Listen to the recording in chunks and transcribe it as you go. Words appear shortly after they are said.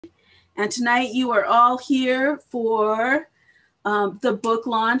And tonight you are all here for the book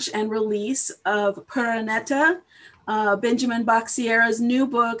launch and release of Pura Neta, Benjamin Bac Sierra's new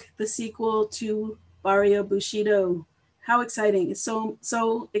book, the sequel to Barrio Bushido. How exciting. It's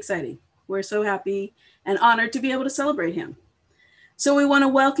so exciting. We're so happy and honored to be able to celebrate him. So we want to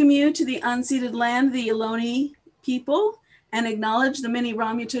welcome you to the unceded land, the Ohlone people, and acknowledge the many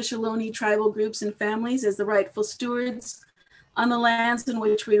Ramaytush Ohlone tribal groups and families as the rightful stewards on the lands in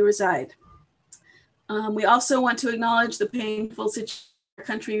which we reside. We also want to acknowledge the painful situation our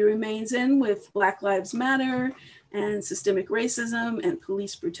country remains in with Black Lives Matter and systemic racism and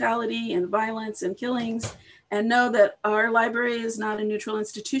police brutality and violence and killings, and know that our library is not a neutral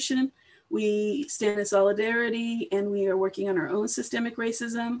institution. We stand in solidarity and we are working on our own systemic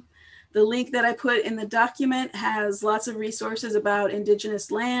racism. The link that I put in the document has lots of resources about Indigenous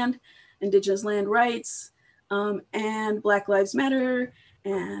land rights, and Black Lives Matter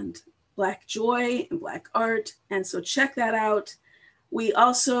and Black joy and Black art. And so check that out. We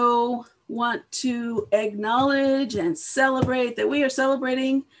also want to acknowledge and celebrate that we are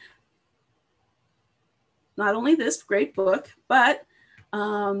celebrating not only this great book, but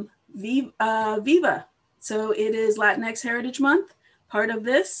Viva. So it is Latinx Heritage Month. Part of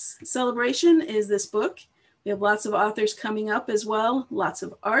this celebration is this book. We have lots of authors coming up as well, lots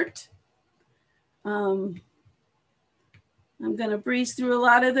of art. I'm gonna breeze through a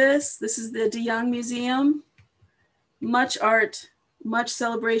lot of this. This is the DeYoung Museum. Much art, much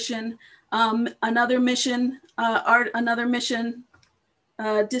celebration. Another mission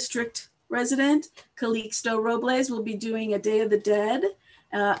district resident, Calixto Robles, will be doing a Day of the Dead,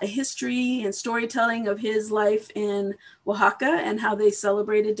 a history and storytelling of his life in Oaxaca and how they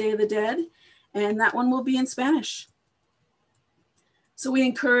celebrated Day of the Dead. And that one will be in Spanish. So we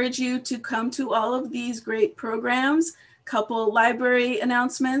encourage you to come to all of these great programs. Couple library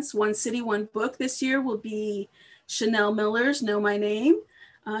announcements. One City, One Book this year will be Chanel Miller's Know My Name.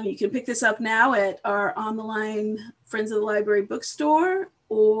 You can pick this up now at our on the line Friends of the Library bookstore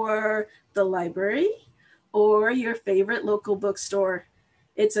or the library or your favorite local bookstore.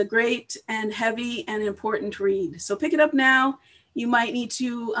 It's a great and heavy and important read. So pick it up now. You might need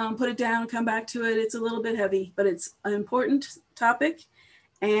to put it down, come back to it. It's a little bit heavy, but it's an important topic.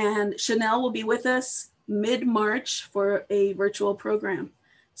 And Chanel will be with us mid-March for a virtual program.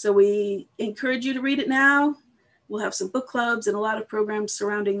 So we encourage you to read it now. We'll have some book clubs and a lot of programs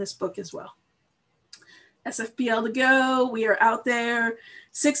surrounding this book as well. SFPL to go, we are out there.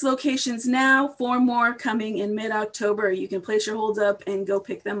 6 locations now, 4 more coming in mid-October. You can place your holds up and go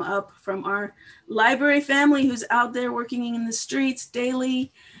pick them up from our library family who's out there working in the streets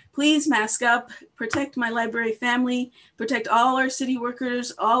daily. Please mask up, protect my library family, protect all our city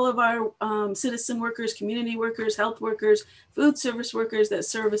workers, all of our citizen workers, community workers, health workers, food service workers that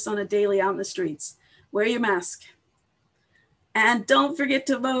serve us on a daily out in the streets. Wear your mask. And don't forget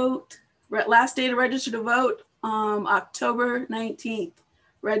to vote. Last day to register to vote, October 19th.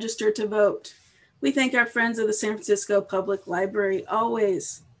 Register to vote. We thank our friends of the San Francisco Public Library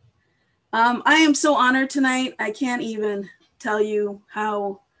always. I am so honored tonight. I can't even tell you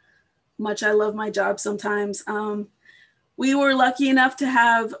how much I love my job sometimes. We were lucky enough to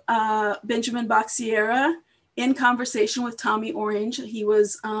have Benjamin Bac Sierra in conversation with Tommy Orange. He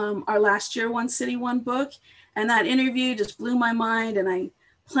was our last year One City, One Book. And that interview just blew my mind. And I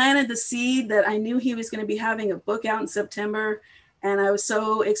planted the seed that I knew he was going to be having a book out in September. And I was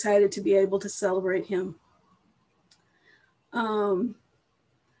so excited to be able to celebrate him.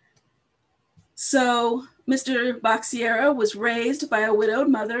 So Mr. Bac Sierra was raised by a widowed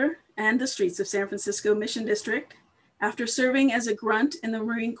mother and the streets of San Francisco Mission District after serving as a grunt in the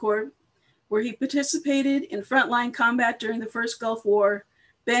Marine Corps, where he participated in frontline combat during the first Gulf War.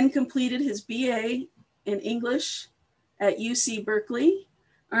 Ben completed his BA in English at UC Berkeley,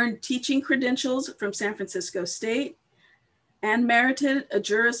 earned teaching credentials from San Francisco State, and merited a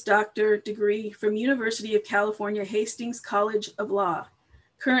Juris Doctor degree from University of California, Hastings College of Law.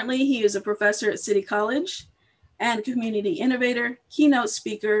 Currently, he is a professor at City College and community innovator, keynote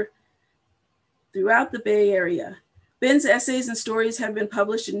speaker throughout the Bay Area. Ben's essays and stories have been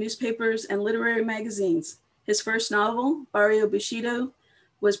published in newspapers and literary magazines. His first novel, Barrio Bushido,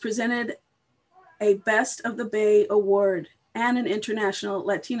 was presented a Best of the Bay Award and an International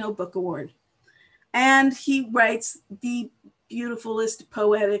Latino Book Award. And he writes the beautifulest,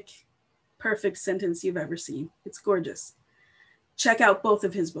 poetic, perfect sentence you've ever seen. It's gorgeous. Check out both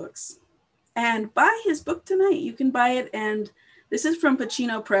of his books. And buy his book tonight. You can buy it. And this is from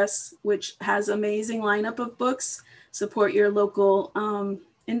Pochino Press, which has an amazing lineup of books. Support your local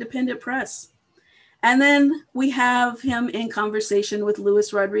independent press. And then we have him in conversation with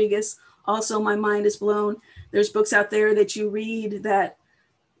Luis Rodriguez. Also, my mind is blown. There's books out there that you read that,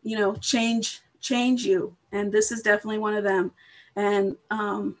 you know, change you. And this is definitely one of them. And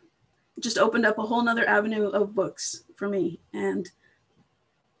just opened up a whole nother avenue of books for me. And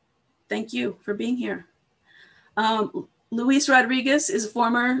thank you for being here. Luis Rodriguez is a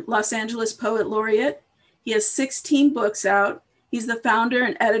former Los Angeles Poet Laureate. He has 16 books out. He's the founder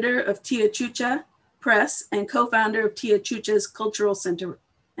and editor of Tia Chucha Press and co-founder of Tia Chucha's Cultural Center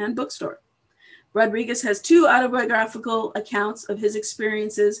and Bookstore. Rodriguez has 2 autobiographical accounts of his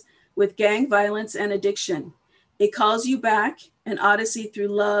experiences with gang violence and addiction. It Calls You Back, An Odyssey Through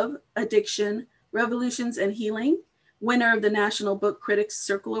Love, Addiction, Revolutions and Healing, winner of the National Book Critics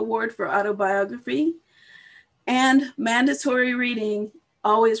Circle Award for Autobiography, and mandatory reading,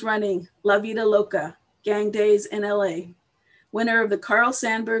 always running, La Vida Loca, Gang Days in LA, winner of the Carl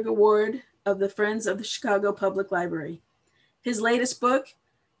Sandburg Award of the Friends of the Chicago Public Library. His latest book,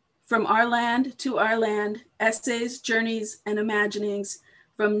 From Our Land to Our Land, Essays, Journeys, and Imaginings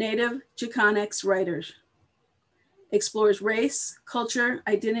from Native Xicanx Writers, explores race, culture,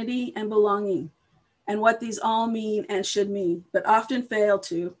 identity, and belonging, and what these all mean and should mean, but often fail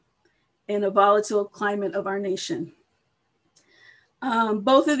to in a volatile climate of our nation.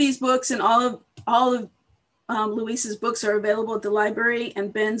 Both of these books and all of Luis's books are available at the library,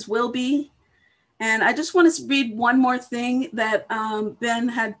 and Ben's will be. And I just want to read one more thing that Ben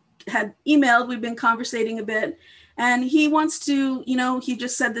had emailed. We've been conversating a bit, and he wants to, you know, he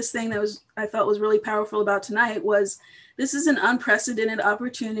just said this thing that I felt was really powerful about tonight was, this is an unprecedented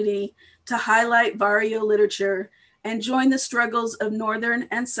opportunity to highlight varrio literature and join the struggles of Northern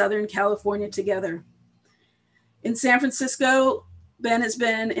and Southern California together. In San Francisco, Ben has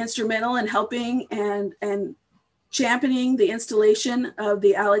been instrumental in helping and championing the installation of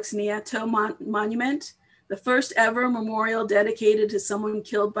the Alex Nieto Monument, the first ever memorial dedicated to someone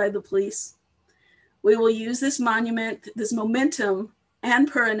killed by the police. We will use this monument, this momentum,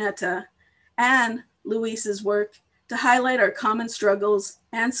 and Pura Neta and Luis's work to highlight our common struggles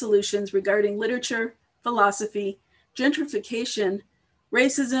and solutions regarding literature, philosophy, gentrification,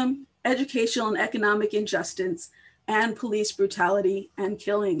 racism, educational and economic injustice, and police brutality and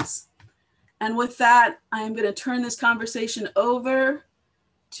killings. And with that, I'm going to turn this conversation over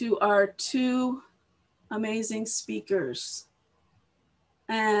to our 2 amazing speakers.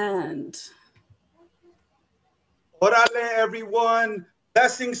 And Orale, everyone.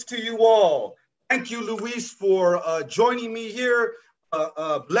 Blessings to you all. Thank you, Luis, for joining me here.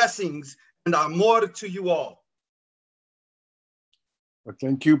 Blessings and amor to you all. Well,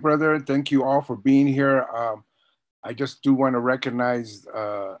 thank you, brother. Thank you all for being here. I just do want to recognize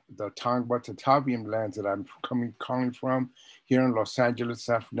the Tongva Tataviam lands that I'm calling from here in Los Angeles,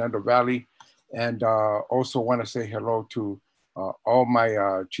 San Fernando Valley. And also want to say hello to all my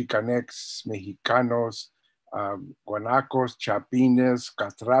Xicanx, Mexicanos, Guanacos, Chapines,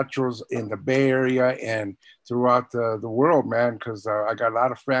 Catrachos in the Bay Area and throughout the world, man, because I got a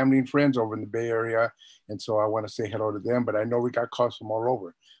lot of family and friends over in the Bay Area. And so I want to say hello to them, but I know we got calls from all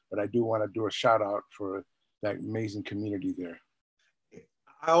over, but I do want to do a shout out for that amazing community there.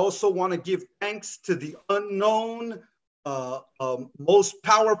 I also want to give thanks to the unknown, most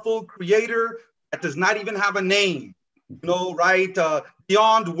powerful creator that does not even have a name, you know, right?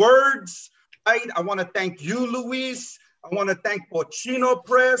 Beyond words, right? I want to thank you, Luis. I want to thank Pochino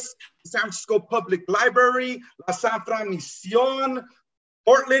Press, San Francisco Public Library, La San Mission,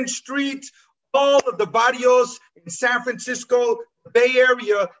 Portland Street, all of the barrios in San Francisco, the Bay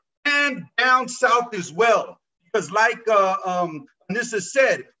Area, and down south as well. Because like Anissa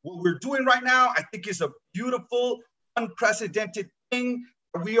said, what we're doing right now, I think is a beautiful, unprecedented thing.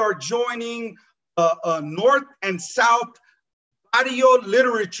 We are joining North and South barrio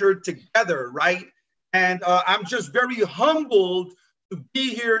literature together, right? And I'm just very humbled to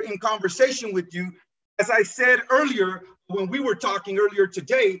be here in conversation with you. As I said earlier, when we were talking earlier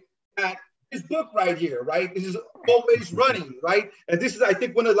today, that this book right here, right? This is Always Running, right? And this is, I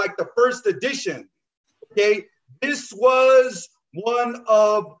think, one of like the first edition, okay? This was one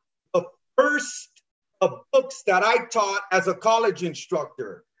of the first books that I taught as a college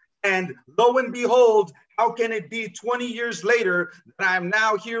instructor. And lo and behold, how can it be 20 years later that I'm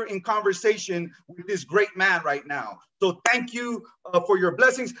now here in conversation with this great man right now? So thank you for your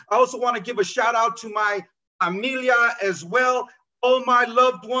blessings. I also want to give a shout out to my familia as well, all my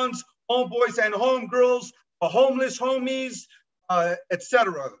loved ones, homeboys and homegirls, the homeless homies,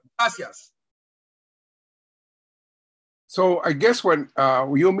 etc. Gracias. So I guess when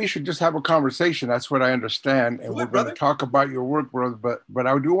you and me should just have a conversation. That's what I understand. And we're going to talk about your work, brother. But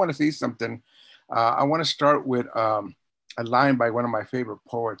I do want to say something. I want to start with a line by one of my favorite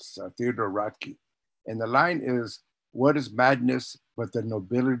poets, Theodore Rothke. And the line is, "What is madness but the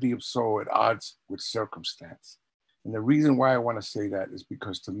nobility of soul at odds with circumstance?" And the reason why I want to say that is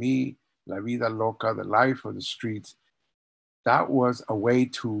because to me, La Vida Loca, the life of the streets, that was a way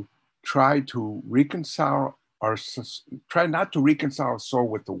to try to reconcile try not to reconcile our soul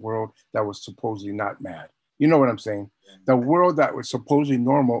with the world that was supposedly not mad. You know what I'm saying? The world that was supposedly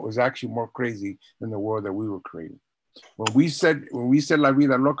normal was actually more crazy than the world that we were creating. When we said La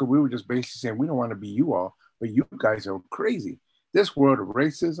Vida Loca, we were just basically saying, we don't want to be you all, but you guys are crazy. This world of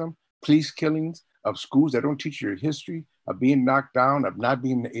racism, police killings, of schools that don't teach you your history, of being knocked down, of not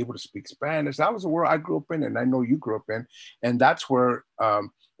being able to speak Spanish. That was the world I grew up in, and I know you grew up in. And that's where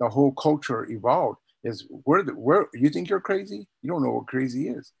the whole culture evolved, is where you think you're crazy? You don't know what crazy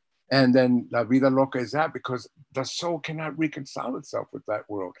is. And then La Vida Loca is that, because the soul cannot reconcile itself with that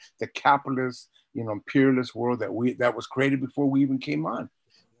world, the capitalist, imperialist world that was created before we even came on.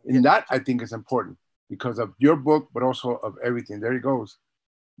 And that, I think, is important because of your book, but also of everything. There it goes.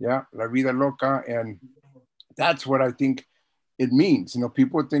 Yeah, La Vida Loca. And that's what I think it means.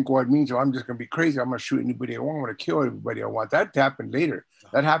 People think, well, it means, I'm just going to be crazy. I'm going to shoot anybody I want. I'm going to kill everybody I want. That happened later.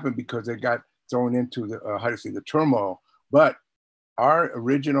 That happened because they got thrown into the turmoil. But our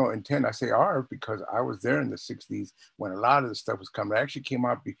original intent, I say our because I was there in the 60s when a lot of the stuff was coming. It actually came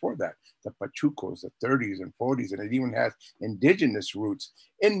out before that, the Pachucos, the 30s and 40s, and it even has indigenous roots.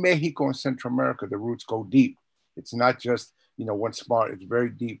 In Mexico and Central America, the roots go deep. It's not just, one spot, it's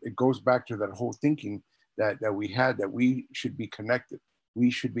very deep. It goes back to that whole thinking that we had, that we should be connected. We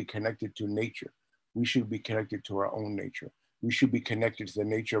should be connected to nature. We should be connected to our own nature. We should be connected to the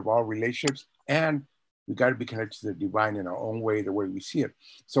nature of all relationships, and we got to be connected to the divine in our own way, the way we see it.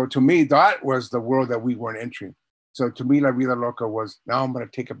 So to me, that was the world that we weren't entering. So to me, La Vida Loca was, now I'm going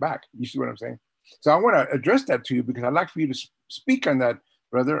to take it back. You see what I'm saying? So I want to address that to you because I'd like for you to speak on that,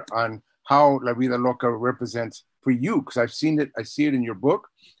 brother, on how La Vida Loca represents for you, because I've seen it. I see it in your book.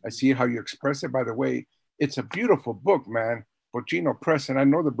 I see how you express it. By the way, it's a beautiful book, man. Pochino Press, and I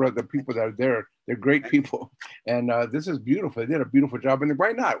know the people that are there. They're great people, and this is beautiful. They did a beautiful job, and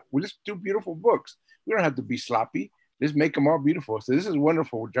why not? We just do beautiful books. We don't have to be sloppy. Just make them all beautiful. So this is a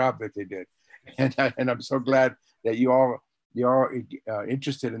wonderful job that they did, and I'm so glad that you all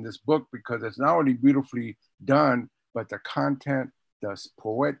interested in this book, because it's not only beautifully done, but the content,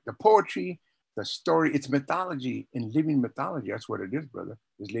 the poetry, the story, it's mythology and living mythology. That's what it is, brother.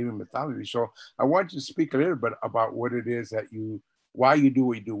 It's living mythology. So I want you to speak a little bit about what it is that why you do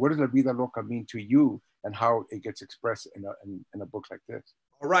what you do. What does La Vida Loca mean to you, and how it gets expressed in a book like this?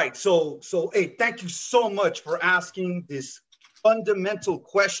 All right. So hey, thank you so much for asking this fundamental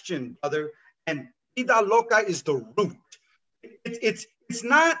question, brother. And Vida Loca is the root. It's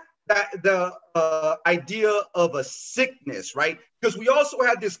not that the idea of a sickness, right? Because we also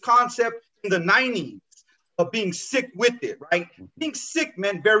had this concept in the 90s of being sick with it, right? Being sick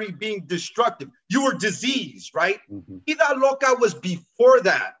meant being destructive. You were diseased, right? Vida Loca was before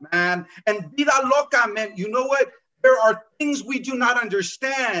that, man. And Vida Loca meant, you know what? There are things we do not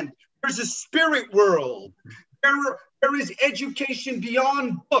understand. There's a spirit world. There is education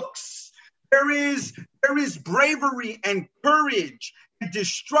beyond books. There is bravery and courage and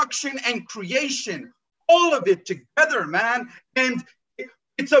destruction and creation. All of it together, man. And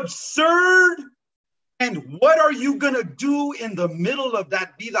it's absurd. And what are you going to do in the middle of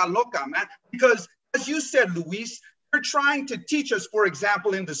that Vida Loca, man? Because as you said, Luis, they're trying to teach us, for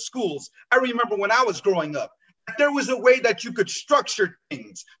example, in the schools. I remember when I was growing up, there was a way that you could structure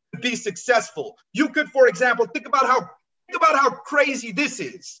things to be successful. You could, for example, think about how crazy this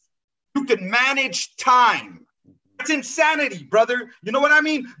is. You could manage time. It's insanity, brother. You know what I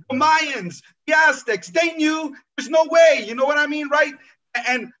mean? The Mayans, the Aztecs, they knew there's no way. You know what I mean, right?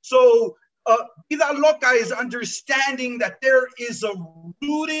 And so Vida Loca is understanding that there is a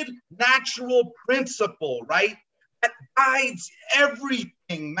rooted natural principle, right? That guides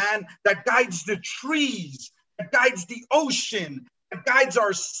everything, man. That guides the trees, that guides the ocean, that guides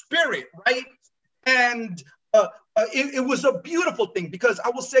our spirit, right? And it was a beautiful thing, because I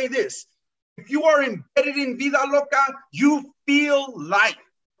will say this. If you are embedded in Vida Loca, you feel life.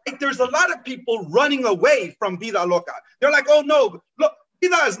 Right? There's a lot of people running away from Vida Loca. They're like, oh no, look,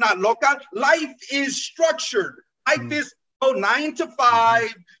 Vida is not loca. Life is structured. Life is 9 to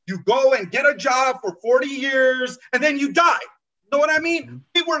 5. You go and get a job for 40 years, and then you die. You know what I mean?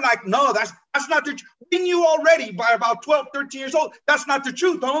 We were like, no, that's not the truth. We knew already by about 12, 13 years old, that's not the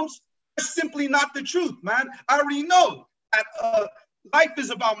truth, Holmes. That's simply not the truth, man. I already know that life is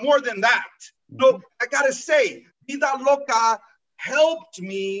about more than that. So I gotta say, Vida Loca helped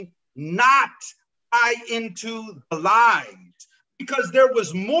me not buy into the lies, because there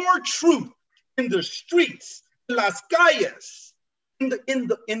was more truth in the streets, in las calles, in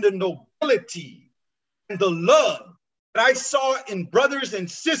the nobility and the love that I saw in brothers and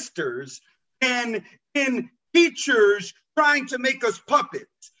sisters and in teachers trying to make us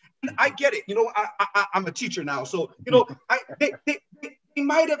puppets. And I get it. You know, I'm a teacher now. So, you know, they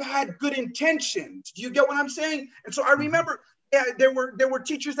might have had good intentions. Do you get what I'm saying? And so I remember, yeah, there were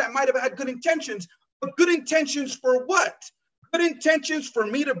teachers that might have had good intentions, but good intentions for what? Good intentions for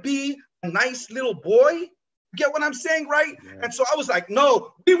me to be a nice little boy? You get what I'm saying, right? Yeah. And so I was like,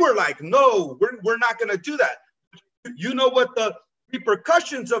 no, we were like, no, we're not going to do that. You know what the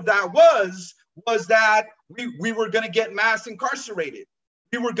repercussions of that was that we were going to get mass incarcerated.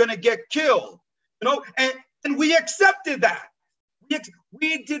 We were going to get killed, you know, and we accepted that.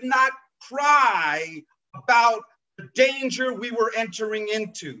 We did not cry about the danger we were entering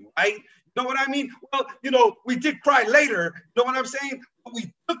into, right? You know what I mean? Well, you know, we did cry later, you know what I'm saying? But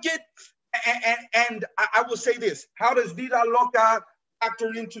we took it, and I will say this, how does Vida Loca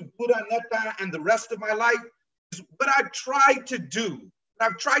factor into Pura Neta and the rest of my life? Is what I've tried to do,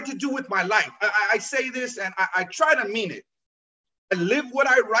 with my life. I say this, and I try to mean it. I live what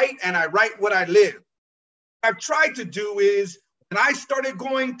I write, and I write what I live. What I've tried to do is, when I started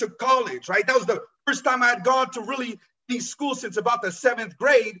going to college, right? That was the first time I had gone to really any school since about the 7th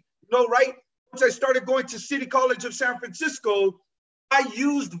grade, you know, right? Once I started going to City College of San Francisco, I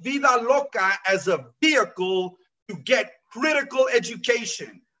used Vida Loca as a vehicle to get critical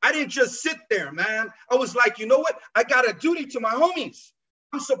education. I didn't just sit there, man. I was like, you know what? I got a duty to my homies.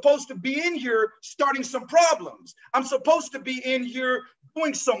 I'm supposed to be in here starting some problems. I'm supposed to be in here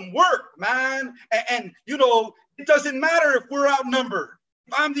doing some work, man. And you know, it doesn't matter if we're outnumbered.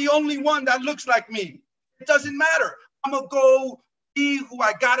 If I'm the only one that looks like me, it doesn't matter. I'm gonna go be who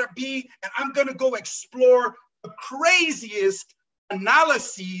I gotta be, and I'm gonna go explore the craziest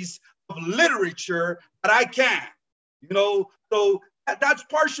analyses of literature that I can. You know, so that's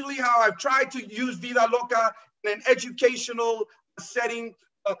partially how I've tried to use Vida Loca in an educational setting,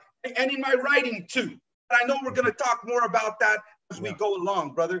 and in my writing too. But I know we're going to talk more about that as we go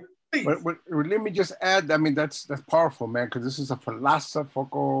along, brother. Please. But let me just add, I mean, that's powerful, man, because this is a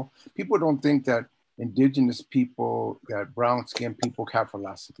philosophical, people don't think that indigenous people, that brown-skinned people have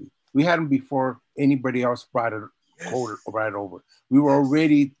philosophy. We had them before anybody else brought it right over. We were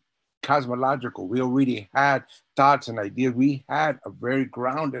already cosmological. We already had thoughts and ideas. We had a very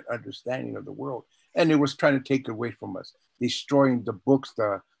grounded understanding of the world, and it was trying to take it away from us, destroying the books,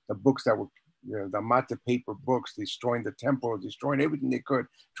 the books that were, you know, the mate paper books, destroying the temple, destroying everything they could,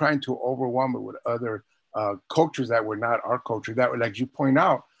 trying to overwhelm it with other cultures that were not our culture, that were, like you point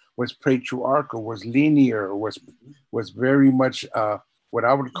out, was patriarchal, was linear, was very much what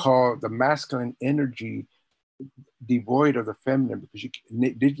I would call the masculine energy devoid of the feminine, because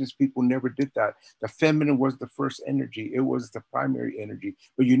indigenous people never did that. The feminine was the first energy. It was the primary energy,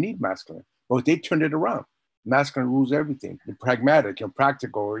 but you need masculine. But they turned it around. Masculine rules everything. You're pragmatic, you're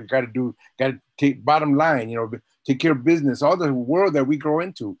practical. You got to take bottom line, you know, take care of business, all the world that we grow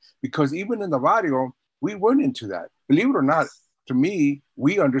into. Because even in the barrio, we weren't into that. Believe it or not, to me,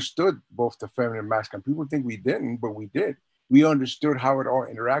 we understood both the feminine and masculine. People think we didn't, but we did. We understood how it all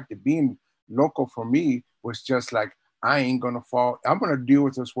interacted. Being local for me was just like, I ain't gonna fall. I'm gonna deal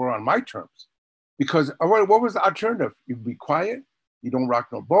with this world on my terms. Because what was the alternative? You be quiet, you don't rock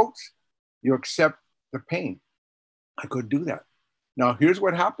no boats, you accept the pain. I could do that. Now, here's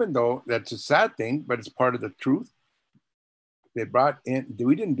what happened though, that's a sad thing, but it's part of the truth. They brought in,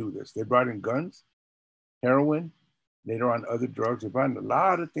 we didn't do this. They brought in guns, heroin, later on other drugs. They brought in a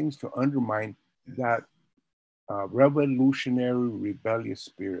lot of things to undermine that revolutionary, rebellious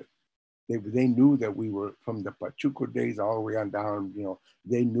spirit. They knew that we were, from the Pachuco days all the way on down, you know,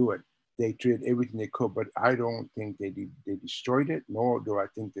 they knew it. They did everything they could, but I don't think they destroyed it, nor do I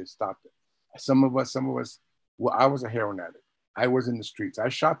think they stopped it. Some of us, well, I was a heroin addict. I was in the streets. I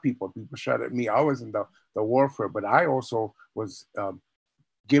shot people. People shot at me. I was in the warfare, but I also was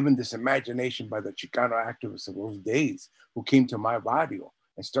given this imagination by the Chicano activists of those days who came to my barrio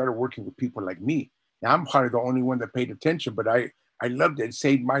and started working with people like me. Now, I'm probably the only one that paid attention, but I loved it. It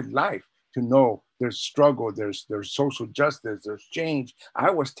saved my life to know there's struggle, there's social justice, there's change. I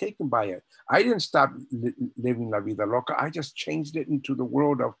was taken by it. I didn't stop living La Vida Loca. I just changed it into the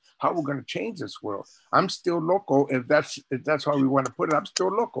world of how we're going to change this world. I'm still local. If that's how we want to put it, I'm still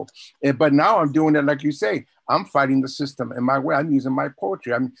local. But now I'm doing it like you say. I'm fighting the system in my way. I'm using my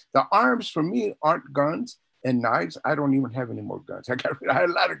poetry. I mean, the arms for me aren't guns and knives. I don't even have any more guns. I had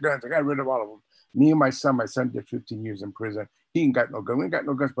a lot of guns. I got rid of all of them. Me and my son did 15 years in prison. He ain't got no gun. We ain't got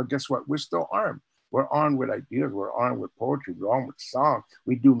no guns, but guess what? We're still armed. We're armed with ideas. We're armed with poetry. We're armed with song.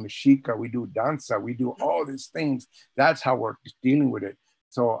 We do mexica. We do danza. We do all these things. That's how we're dealing with it.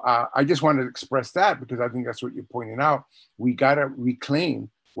 So I just wanted to express that because I think that's what you're pointing out. We got to reclaim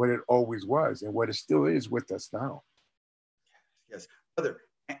what it always was and what it still is with us now. Yes, brother.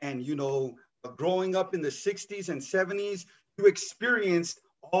 And, you know, growing up in the 60s and 70s, you experienced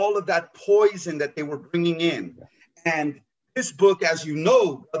all of that poison that they were bringing in. And this book, as you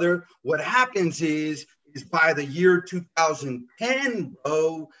know, brother, what happens is by the year 2010,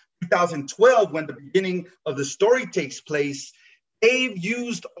 2012, when the beginning of the story takes place, they've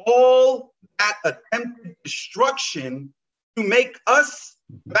used all that attempted destruction to make us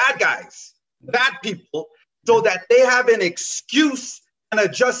bad guys, bad people, so that they have an excuse and a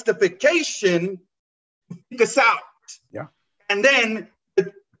justification to kick us out. Yeah. And then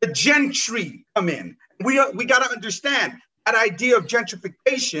the gentry come in. We got to understand that idea of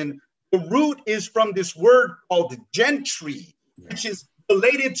gentrification. The root is from this word called gentry, which is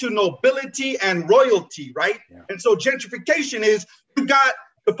related to nobility and royalty, right? Yeah. And so gentrification is, you got,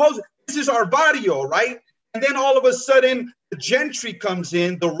 suppose this is our barrio, right? And then all of a sudden the gentry comes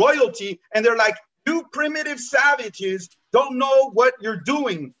in, the royalty, and they're like, you primitive savages don't know what you're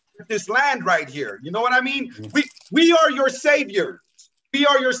doing with this land right here. You know what I mean? We are your saviors. We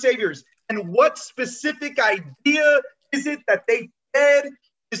are your saviors. And what specific idea is it that they said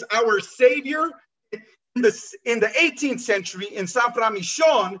is our savior? In the 18th century in San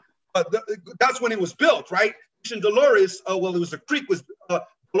Framichon, that's when it was built, right? Mission Dolores, well, it was a creek, was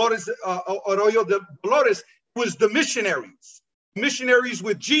Dolores, Arroyo de Dolores, was the missionaries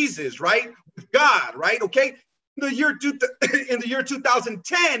with Jesus, right? With God, right? Okay. In the year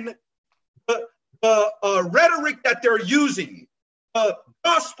 2010, the rhetoric that they're using, the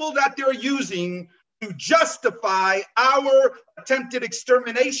gospel that they're using to justify our attempted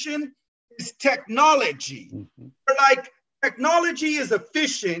extermination is technology. They're like, technology is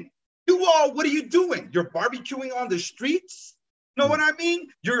efficient. You all, what are you doing? You're barbecuing on the streets? You know what I mean?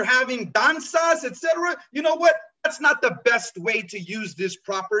 You're having danzas, etc. You know what? That's not the best way to use this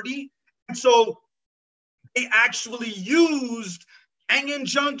property. And so they actually used gang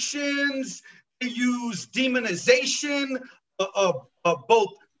injunctions, they used demonization of both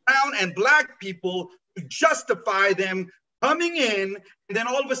brown and black people to justify them coming in. And then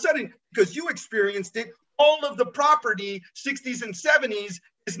all of a sudden, because you experienced it, all of the property, 60s and 70s,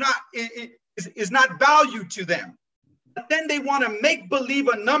 is not valued to them. But then they want to make believe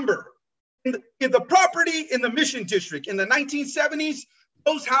a number. In the property in the Mission District in the 1970s,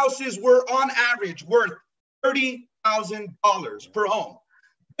 those houses were on average worth $30,000 per home.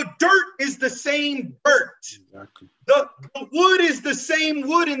 The dirt is the same dirt. Exactly. The wood is the same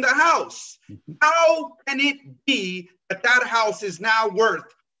wood in the house. How can it be that that house is now worth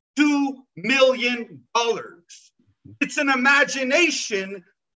 $2 million? It's an imagination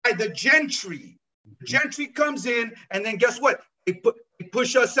by the gentry. The gentry comes in, and then guess what? They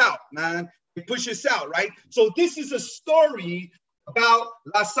push us out, man. They push us out, right? So this is a story about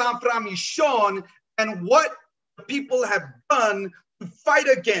La San Framichon and what people have done to fight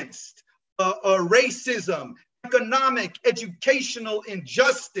against racism, economic, educational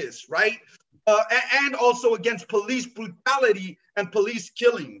injustice, right? And also against police brutality and police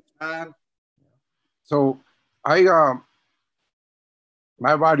killing. So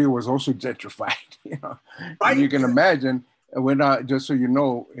my body was also gentrified, you know. Right. And you can imagine when just so you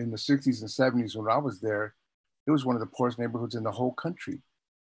know, in the 60s and 70s when I was there, it was one of the poorest neighborhoods in the whole country.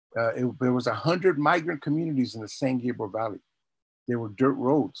 There was 100 migrant communities in the San Gabriel Valley. There were dirt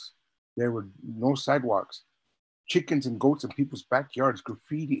roads. There were no sidewalks. Chickens and goats in people's backyards,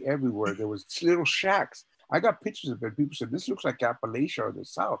 graffiti everywhere. There was little shacks. I got pictures of it. People said, this looks like Appalachia or the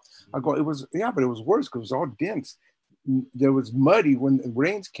South. I go, it was, yeah, but it was worse because it was all dense. There was muddy when the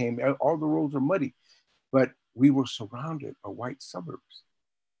rains came. All the roads were muddy. But we were surrounded by white suburbs.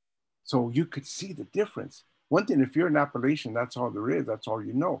 So you could see the difference. One thing, if you're in Appalachian, that's all there is. That's all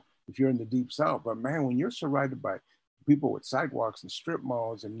you know. If you're in the deep South. But man, when you're surrounded by people with sidewalks and strip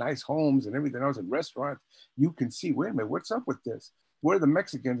malls and nice homes and everything else and restaurants, you can see, wait a minute, what's up with this? We're the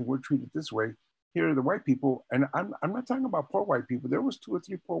Mexicans and we're treated this way. Here are the white people. And I'm not talking about poor white people. There was 2 or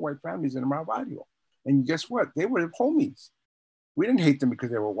 3 poor white families in my barrio. And guess what? They were homies. We didn't hate them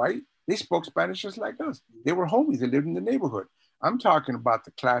because they were white. They spoke Spanish just like us. They were homies. They lived in the neighborhood. I'm talking about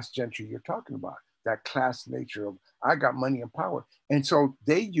the class gentry you're talking about, that class nature of I got money and power. And so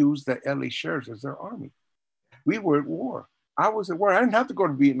they used the LA sheriffs as their army. We were at war. I was at war. I didn't have to go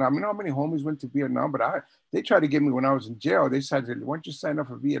to Vietnam. You know how many homies went to Vietnam? But they tried to get me when I was in jail. They said, why don't you sign up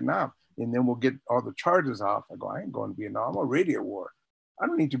for Vietnam? And then we'll get all the charges off. I go, I ain't going to Vietnam. I'm already at war. I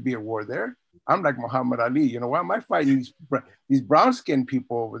don't need to be at war there. I'm like Muhammad Ali. You know, why am I fighting these brown-skinned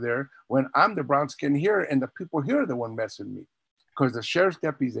people over there when I'm the brown-skinned here and the people here are the one messing me? Because the sheriff's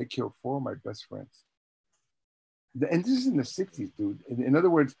deputies, they killed 4 of my best friends. And this is in the 60s, dude. In other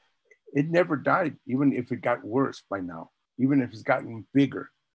words, it never died, even if it got worse by now, even if it's gotten bigger.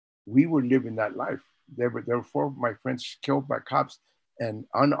 We were living that life. There were 4 of my friends killed by cops and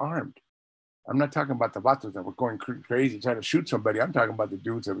unarmed. I'm not talking about the vatos that were going crazy trying to shoot somebody. I'm talking about the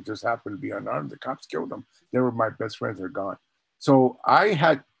dudes that just happened to be unarmed. The cops killed them. They were my best friends. They're gone. So I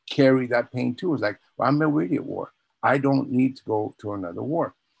had carried that pain too. It was like, well, I'm already at war. I don't need to go to another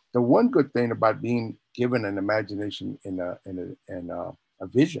war. The one good thing about being given an imagination and a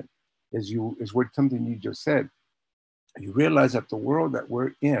vision is what something you just said. You realize that the world that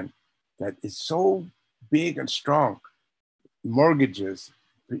we're in, that is so big and strong, mortgages,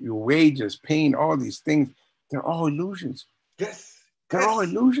 your wages, pain, all these things, they're all illusions. Yes. They're all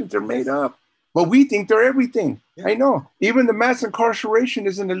illusions. They're made up. But we think they're everything. Yeah. I know. Even the mass incarceration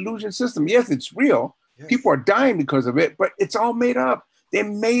is an illusion system. Yes, it's real. Yes. People are dying because of it, but it's all made up. They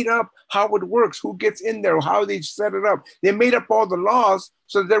made up how it works, who gets in there, how they set it up. They made up all the laws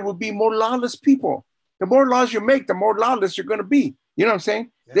so there will be more lawless people. The more laws you make, the more lawless you're going to be. You know what I'm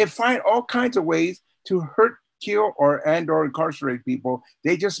saying? Yes. They find all kinds of ways to hurt, kill, or incarcerate people.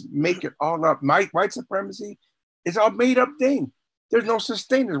 They just make it all up. White supremacy is all made up thing. There's no such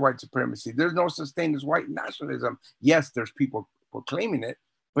thing as white supremacy. There's no such thing as white nationalism. Yes, there's people proclaiming it,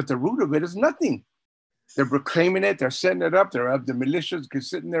 but the root of it is nothing. They're proclaiming it. They're setting it up. They're the militias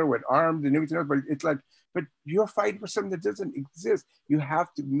sitting there with arms and everything else. But it's like, but you're fighting for something that doesn't exist. You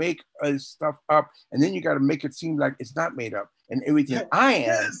have to make stuff up, and then you got to make it seem like it's not made up, and everything I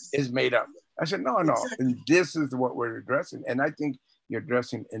am is made up. I said, no. Exactly. And this is what we're addressing. And I think you're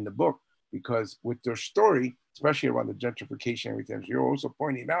addressing in the book, because with their story, especially around the gentrification and everything, you're also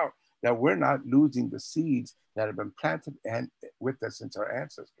pointing out that we're not losing the seeds that have been planted and with us since our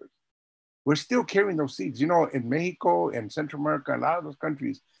ancestors. We're still carrying those seeds. You know, in Mexico and Central America, and a lot of those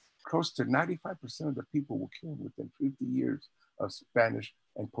countries, close to 95% of the people were killed within 50 years of Spanish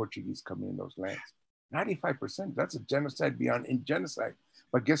and Portuguese coming in those lands. 95%, that's a genocide beyond genocide.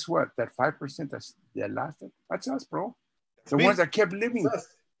 But guess what? That 5% that lasted, that's us, bro. The ones that kept living,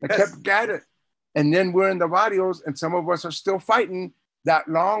 that kept at it. And then we're in the barrios, and some of us are still fighting that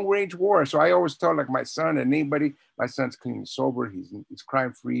long range war. So I always tell like my son and anybody, my son's clean and sober, he's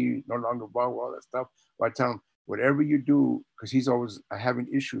crime free, no longer involved with all that stuff. But I tell him, whatever you do, because he's always having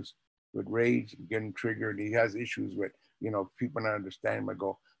issues with rage, getting triggered. He has issues with, you know, people not understanding. I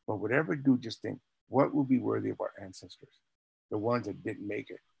go, but whatever you do, just think, what will be worthy of our ancestors? The ones that didn't make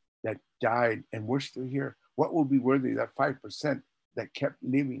it, that died, and we're still here. What will be worthy of that 5% that kept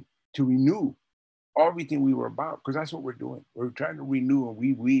living to renew everything we were about? Because that's what we're doing. We're trying to renew and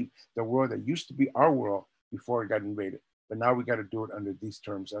reweave the world that used to be our world before it got invaded. But now we got to do it under these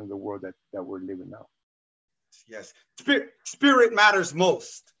terms, under the world that we're living now. Yes, spirit matters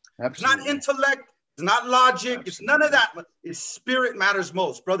most. Absolutely. It's not intellect, it's not logic, Absolutely. It's none of that. It's spirit matters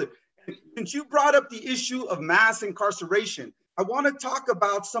most, brother. Since you brought up the issue of mass incarceration, I want to talk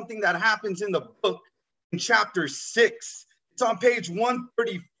about something that happens in the book in chapter 6. It's on page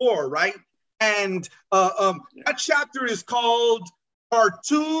 134, right? And that chapter is called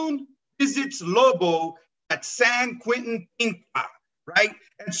Cartoon Visits Lobo at San Quentin Pinta, right?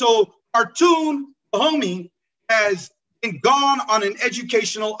 And so Cartoon, the homie, has been gone on an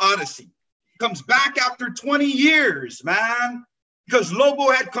educational odyssey. He comes back after 20 years, man, because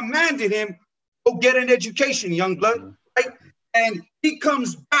Lobo had commanded him, go get an education, young blood, right? And he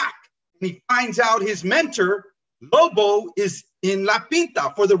comes back and he finds out his mentor, Lobo, is in La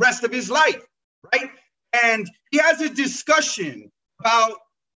Pinta for the rest of his life, right? And he has a discussion about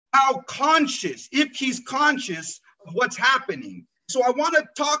how conscious, if he's conscious of what's happening. So I want to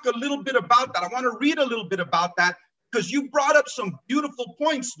talk a little bit about that. I want to read a little bit about that, because you brought up some beautiful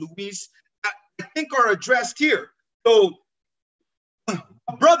points, Luis, that I think are addressed here. So,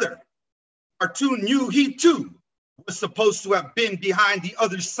 brother, Cartoon knew he too was supposed to have been behind the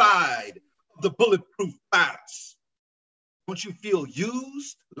other side of the bulletproof glass. Don't you feel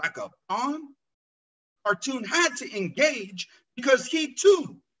used like a pawn? Cartoon had to engage because he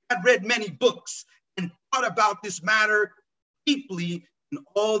too had read many books and thought about this matter deeply in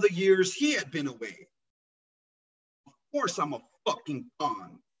all the years he had been away. Of course, I'm a fucking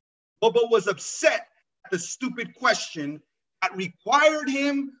pawn. Lobo was upset at the stupid question that required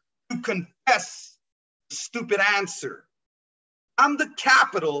him to confess the stupid answer. I'm the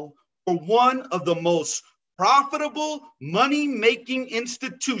capital for one of the most profitable money-making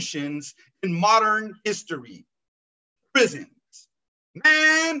institutions in modern history, prisons.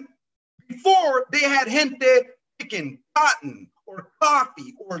 Man, before they had gente picking cotton or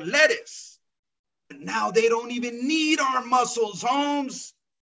coffee or lettuce. But now they don't even need our muscles, Holmes.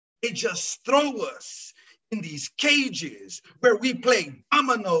 They just throw us in these cages where we play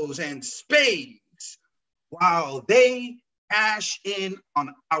dominoes and spades while they cash in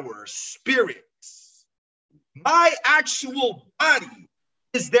on our spirits. My actual body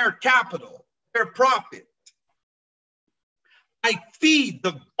is their capital, their profit. I feed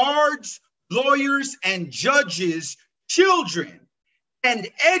the guards, lawyers, and judges children and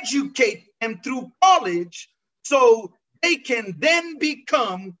educate them through college so they can then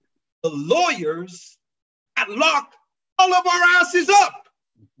become the lawyers that lock all of our asses up.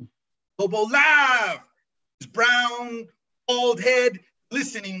 Bobo laughed, his brown, bald head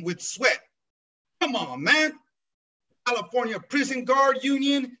glistening with sweat. Come on, man. California Prison Guard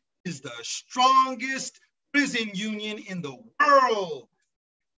Union is the strongest prison union in the world.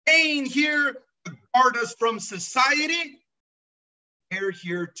 They ain't here to guard us from society. They're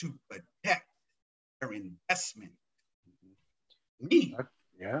here to protect their investment. Me.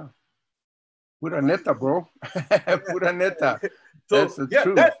 Yeah. Pura Neta, bro. Pura Neta. So, that's the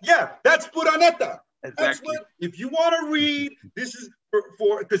truth. That's Pura Neta. Exactly. That's what, if you want to read, this is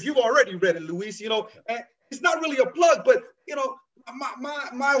for because you've already read it, Luis, you know, and it's not really a plug, but, you know,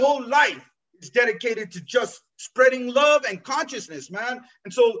 my whole life is dedicated to just spreading love and consciousness, man.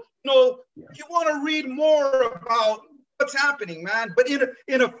 And so, you know, if you want to read more about what's happening, man, but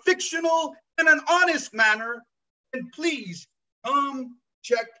in a fictional and an honest manner, then please come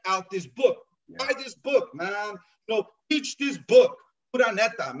check out this book. Yeah. Buy this book, man. You know, teach this book. Pura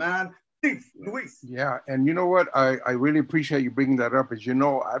Neta, man. Please, Luis. Yeah, and you know what? I really appreciate you bringing that up. As you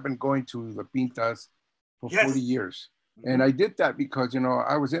know, I've been going to the Pintas for 40 years. And I did that because, you know,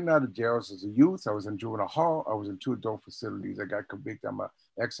 I was in and out of jails as a youth. I was in juvenile hall. I was in 2 adult facilities. I got convicted. I'm an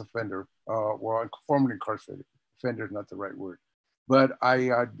ex-offender. Well, formerly incarcerated. Offender is not the right word. But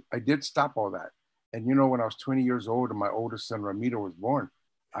I did stop all that. And, you know, when I was 20 years old and my oldest son, Ramiro, was born,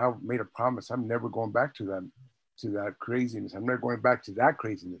 I made a promise. I'm never going back to that craziness. I'm never going back to that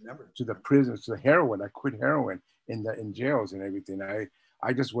craziness, to the prisons, to the heroin. I quit heroin in jails and everything.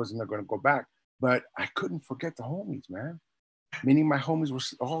 I just wasn't going to go back. But I couldn't forget the homies, man. Meaning my homies were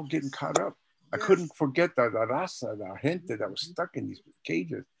all getting caught up. I couldn't forget the raza, the gente that was stuck in these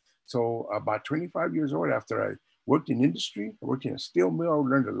cages. So about 25 years old, after I worked in industry, I worked in a steel mill, I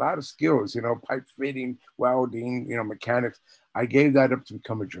learned a lot of skills, you know, pipe fitting, welding, you know, mechanics. I gave that up to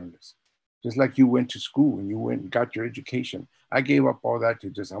become a journalist. Just like you went to school and you went and got your education. I gave up all that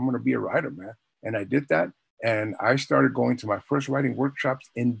to just, I'm going to be a writer, man. And I did that. And I started going to my first writing workshops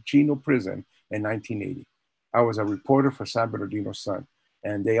in Chino prison in 1980. I was a reporter for San Bernardino Sun,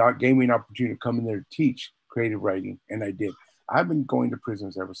 and they gave me an opportunity to come in there to teach creative writing, and I did. I've been going to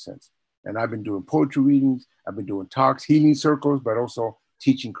prisons ever since, and I've been doing poetry readings, I've been doing talks, healing circles, but also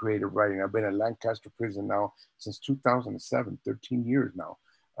teaching creative writing. I've been at Lancaster Prison now since 2007, 13 years now,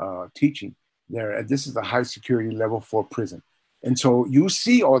 teaching there, and this is the high security level for prison. And so you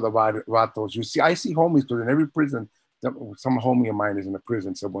see all the vatos, I see homies, because in every prison, some homie of mine is in a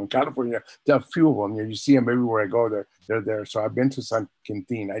prison. So in California, there are a few of them. You see them everywhere I go. They're there. So I've been to San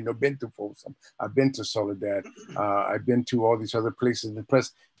Quintin. I've been to Folsom. I've been to Soledad. I've been to all these other places. The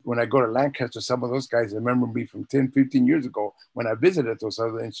press, when I go to Lancaster, some of those guys remember me from 10, 15 years ago when I visited those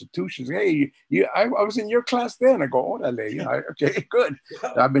other institutions. Hey, I was in your class then. I go, orale. Yeah, okay, good.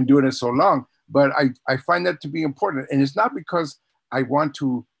 I've been doing it so long. But I find that to be important. And it's not because I want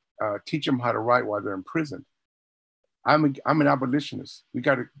to teach them how to write while they're in prison. I'm an abolitionist. We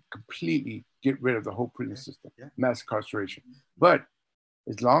got to completely get rid of the whole prison system, mass incarceration. But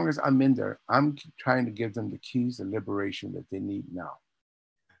as long as I'm in there, I'm trying to give them the keys to liberation that they need now.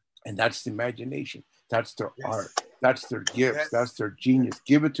 And that's the imagination. That's their art. That's their gifts. That's their genius.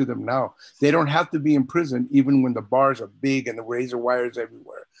 Give it to them now. They don't have to be in prison even when the bars are big and the razor wires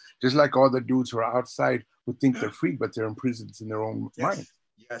everywhere. Just like all the dudes who are outside who think they're free, but they're in prisons in their own mind.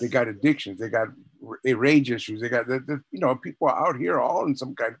 They got addictions. They got rage issues. They got, you know, people are out here all in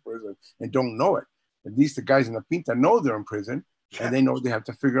some kind of prison and don't know it. At least the guys in the Pinta know they're in prison and they know they have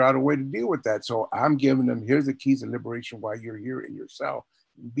to figure out a way to deal with that. So I'm giving them, here's the keys to liberation while you're here in your cell.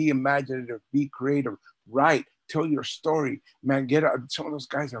 Be imaginative, be creative, write, tell your story. Man, some of those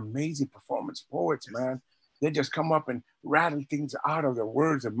guys are amazing performance poets, man. They just come up and rattle things out of their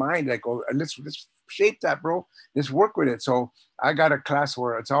words and mind. Like, oh, let's shape that, bro. Let's work with it. So I got a class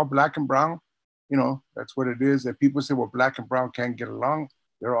where it's all black and brown. You know, that's what it is. And people say, well, black and brown can't get along.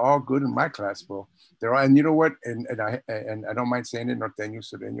 They're all good in my class, bro. They're all, and you know what? And I don't mind saying it, norteño,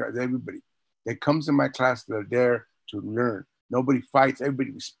 sureño, everybody that comes in my class, they're there to learn. Nobody fights.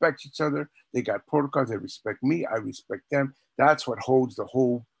 Everybody respects each other. They got protocols. They respect me. I respect them. That's what holds the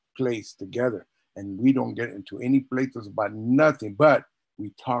whole place together. And we don't get into any pleitos about nothing, but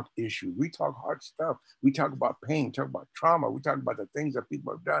we talk issues. We talk hard stuff. We talk about pain, talk about trauma. We talk about the things that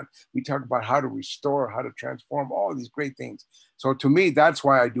people have done. We talk about how to restore, how to transform, all these great things. So to me, that's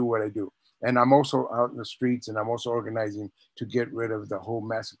why I do what I do. And I'm also out in the streets, and I'm also organizing to get rid of the whole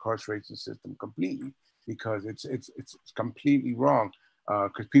mass incarceration system completely, because it's completely wrong.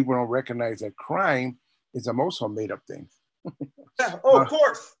 Because people don't recognize that crime is also a made-up thing. Yeah. Oh, of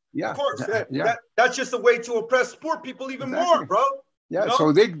course. Yeah. Of course. Yeah. That's just a way to oppress poor people even more, bro. Yeah. You know?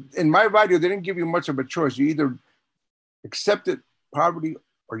 So they, in my barrio, they didn't give you much of a choice. You either accepted poverty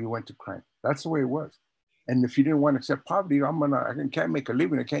or you went to crime. That's the way it was. And if you didn't want to accept poverty, I can't make a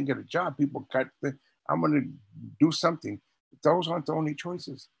living. I can't get a job. I'm gonna do something. Those aren't the only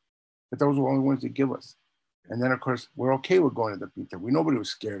choices, but those are the only ones they give us. And then of course we're okay with going to the Pinta. Nobody was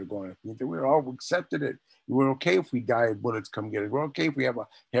scared of going to the Pinta. We all accepted it. We're okay if we die, bullets come get us. We're okay if we have a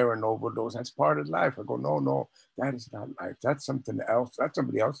heroin overdose. That's part of life. I go, no, that is not life. That's something else. That's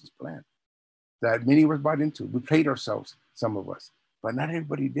somebody else's plan that many of us bought into. We played ourselves, some of us, but not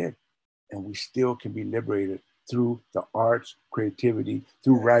everybody did. And we still can be liberated through the arts, creativity,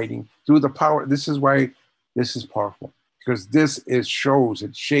 through writing, through the power. This is why this is powerful, because it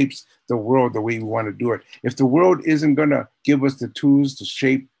shapes the world the way we want to do it. If the world isn't gonna give us the tools to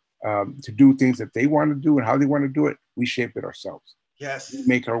shape, to do things that they want to do and how they want to do it, we shape it ourselves. Yes. We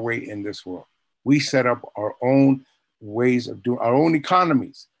make our way in this world. We set up our own ways of doing our own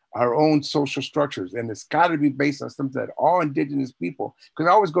economies, our own social structures. And it's got to be based on something that all indigenous people, because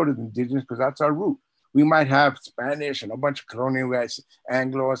I always go to the indigenous because that's our root. We might have Spanish and a bunch of colonial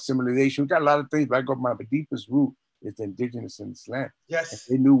Anglo assimilation. We got a lot of things, but I go, my deepest root is the indigenous in this land. Yes.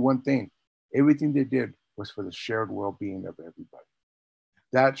 And they knew one thing. Everything they did was for the shared well-being of everybody.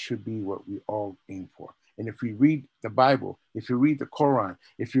 That should be what we all aim for. And if we read the Bible, if you read the Quran,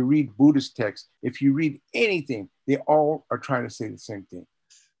 if you read Buddhist texts, if you read anything, they all are trying to say the same thing.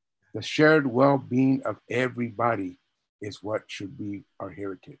 The shared well-being of everybody is what should be our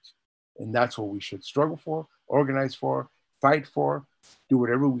heritage. And that's what we should struggle for, organize for, fight for, do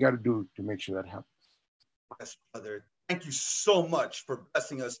whatever we got to do to make sure that happens. Yes, brother. Thank you so much for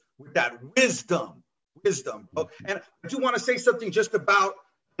blessing us with that wisdom. Bro. And I do want to say something just about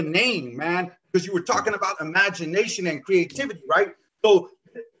the name, man, because you were talking about imagination and creativity, right? So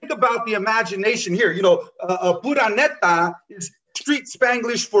think about the imagination here. You know, Pura Neta is street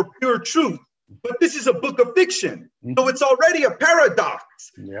Spanglish for pure truth, but this is a book of fiction. So it's already a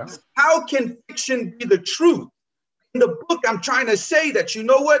paradox. Yeah. How can fiction be the truth? In the book, I'm trying to say that, you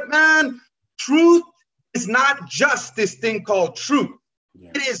know what, man? Truth is not just this thing called truth.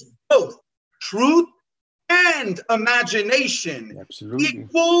 Yeah. It is both truth and imagination. Absolutely.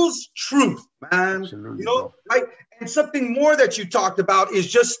 Equals truth, man. Absolutely, you know, right? And something more that you talked about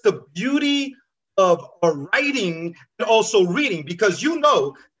is just the beauty of writing and also reading, because you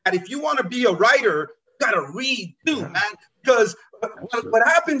know that if you want to be a writer, you got to read too, man. Because what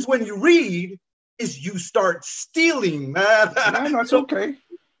happens when you read is you start stealing, man. No, it's okay.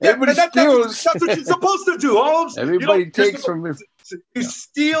 Yeah, everybody steals. That's what you're supposed to do, Holmes. Everybody takes from it. You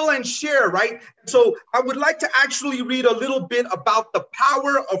steal and share, right? So I would like to actually read a little bit about the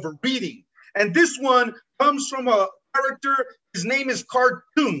power of reading. And this one comes from a character. His name is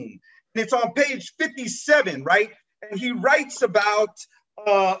Cartoon. And it's on page 57, right? And he writes about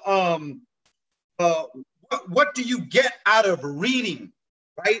what do you get out of reading,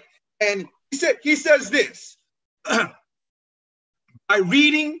 right? And he says this: by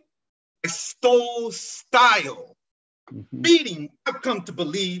reading, I stole style. Reading, I've come to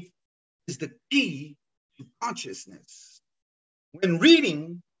believe, is the key to consciousness. When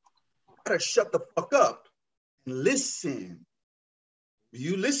reading, you gotta shut the fuck up and listen. Who do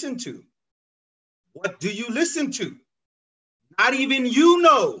you listen to? What do you listen to? Not even you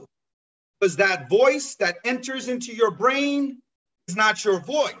know, because that voice that enters into your brain is not your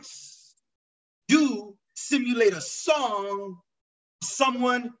voice. You simulate a song of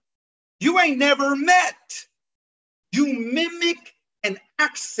someone you ain't never met. You mimic an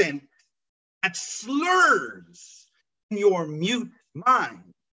accent that slurs in your mute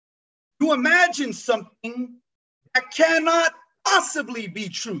mind. You imagine something that cannot possibly be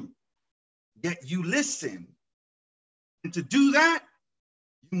true, yet you listen. And to do that,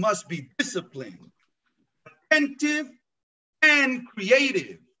 you must be disciplined, attentive, and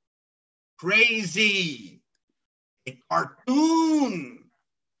creative. Crazy. A cartoon.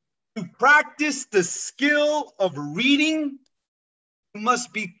 To practice the skill of reading, you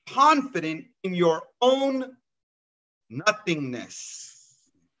must be confident in your own nothingness.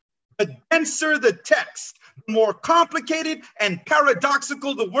 The denser the text, the more complicated and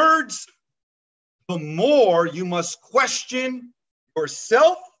paradoxical the words, the more you must question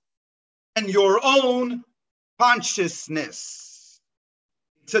yourself and your own consciousness.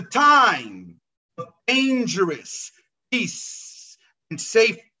 It's a time of dangerous peace and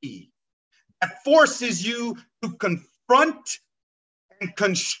safety that forces you to confront and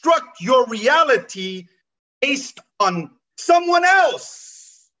construct your reality based on someone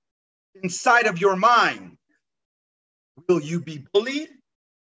else inside of your mind. Will you be bullied?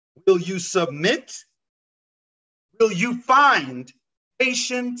 Will you submit? Will you find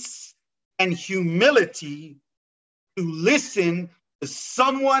patience and humility to listen to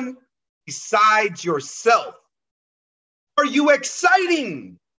someone besides yourself? Are you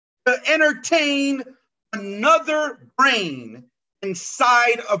exciting to entertain another brain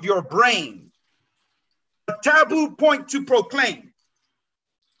inside of your brain? A taboo point to proclaim.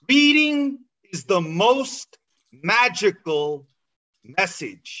 Reading is the most magical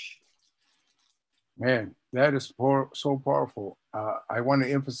message. Man, that is so powerful. I want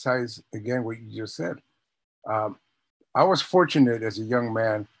to emphasize again what you just said. I was fortunate as a young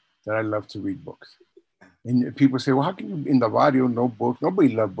man that I love to read books. And people say, well, how can you in the barrio, no books? Nobody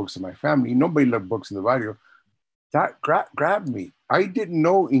loved books in my family. Nobody loved books in the barrio. That grabbed me. I didn't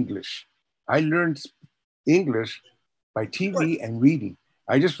know English. I learned English by TV and reading.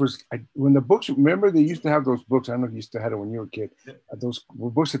 When the books, remember they used to have those books, I don't know if you used to have it when you were a kid, those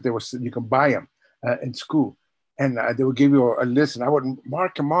books that you can buy them in school. And they would give you a list, and I would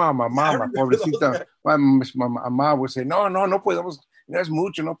mark them on my mama, pobrecita. My mom would say, no podemos, no es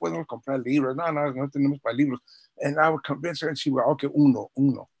mucho, no podemos comprar libros, no tenemos para libros. And I would convince her, and she would, okay, uno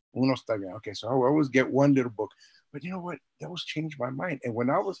está bien. Okay, so I would always get one little book. But you know what? That was changed my mind. And when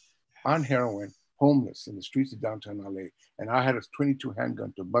I was on heroin, homeless in the streets of downtown LA, and I had a 22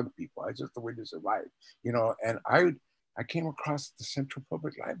 handgun to bug people. I just the way to survive, you know. And I came across the Central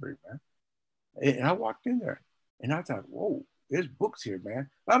Public Library, man, and I walked in there, and I thought, whoa, there's books here, man.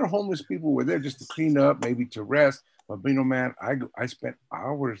 A lot of homeless people were there just to clean up, maybe to rest. But you know, man, I spent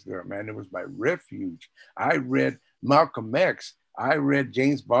hours there, man. It was my refuge. I read Malcolm X. I read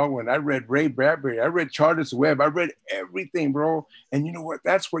James Baldwin. I read Ray Bradbury. I read Charles Webb. I read everything, bro. And you know what?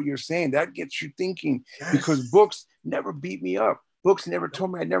 That's what you're saying. That gets you thinking, because books never beat me up. Books never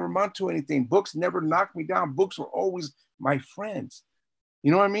told me I never amount to anything. Books never knocked me down. Books were always my friends.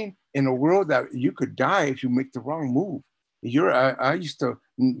 You know what I mean? In a world that you could die if you make the wrong move. I used to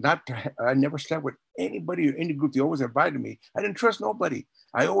I never slept with anybody or any group. They always invited me. I didn't trust nobody.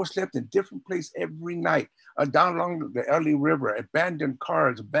 I always slept in a different place every night, down along the LA River, abandoned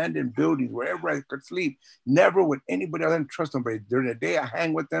cars, abandoned buildings, wherever I could sleep. Never with anybody. I didn't trust nobody. During the day, I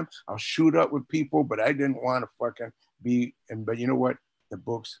hang with them. I'll shoot up with people, but I didn't want to fucking be. But you know what? The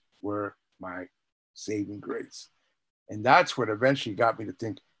books were my saving grace. And that's what eventually got me to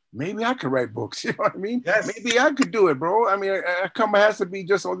think, maybe I could write books. You know what I mean? Yes. Maybe I could do it, bro. I mean, it has to be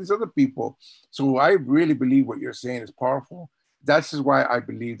just all these other people. So I really believe what you're saying is powerful. That's why I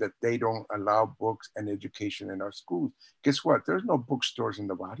believe that they don't allow books and education in our schools. Guess what? There's no bookstores in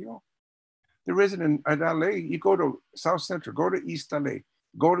the barrio. There isn't in LA. You go to South Central, go to East LA,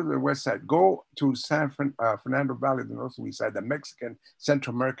 go to the West Side, go to San Fernando Valley, the Northwest side, the Mexican,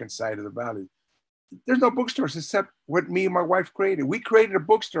 Central American side of the valley. There's no bookstores except what me and my wife created. We created a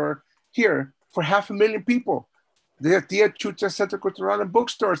bookstore here for 500,000 people. The Tia Chucha Centro Cultural and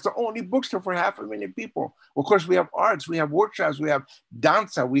bookstore. It's the only bookstore for 500,000 people. Of course, we have arts, we have workshops, we have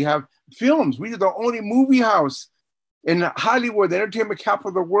danza, we have films. We are the only movie house in Hollywood, the entertainment capital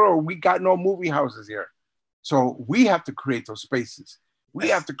of the world. We got no movie houses here. So we have to create those spaces. We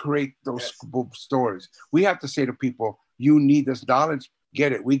have to create those bookstores. We have to say to people, you need this knowledge,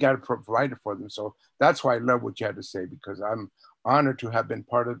 get it. We got to provide it for them. So that's why I love what you had to say, because I'm honored to have been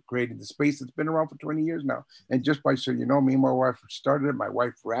part of creating the space that's been around for 20 years now. And just by, so you know, me and my wife started it. My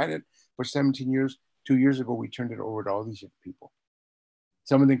wife ran it for 17 years. 2 years ago, we turned it over to all these young people.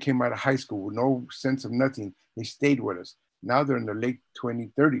 Some of them came out of high school with no sense of nothing. They stayed with us. Now they're in their late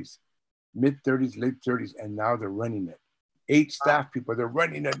 20s, 30s, mid 30s, late 30s, and now they're running it. 8 staff people, they're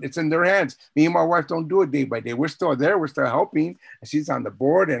running it. It's in their hands. Me and my wife don't do it day by day. We're still there. We're still helping. She's on the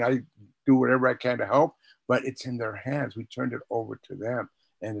board, and I do whatever I can to help. But it's in their hands. We turned it over to them,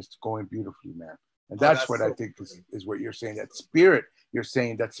 and it's going beautifully, man. And that's what I think is what you're saying. That spirit, you're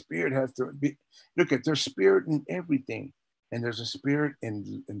saying that spirit has to be. Look at, there's spirit in everything, and there's a spirit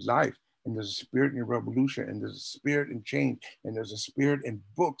in life, and there's a spirit in revolution, and there's a spirit in change, and there's a spirit in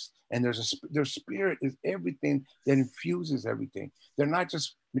books, and their spirit is everything that infuses everything. They're not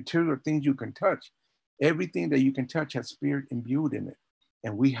just material things you can touch. Everything that you can touch has spirit imbued in it.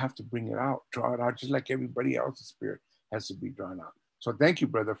 And we have to bring it out, draw it out, just like everybody else's spirit has to be drawn out. So thank you,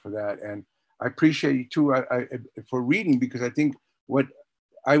 brother, for that. And I appreciate you too for reading, because I think what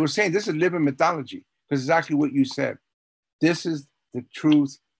I was saying, this is living mythology, because exactly what you said. This is the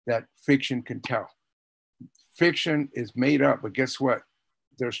truth that fiction can tell. Fiction is made up, but guess what?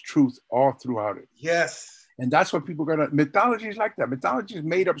 There's truth all throughout it. Yes. And that's what people gotta, mythology is like that. Mythology is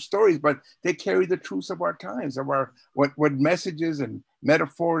made up stories, but they carry the truths of our times, of our, what messages and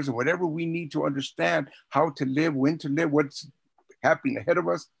metaphors and whatever we need to understand how to live, when to live, what's happening ahead of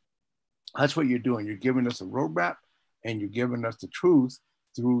us. That's what you're doing. You're giving us a roadmap, and you're giving us the truth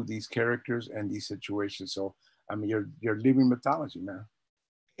through these characters and these situations. So, I mean, you're living mythology, man.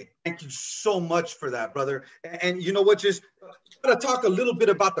 Thank you so much for that, brother. And you know what, just gotta talk a little bit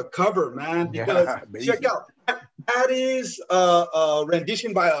about the cover, man, because check out, that is a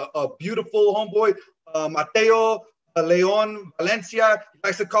rendition by a beautiful homeboy, Mateo Leon Valencia. He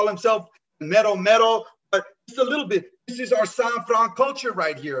likes to call himself Mero, but just a little bit. This is our San Fran culture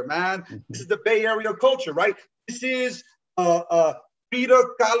right here, man. This is the Bay Area culture, right? This is Frida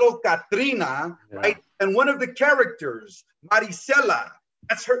Kahlo Katrina, right? And one of the characters, Maricela,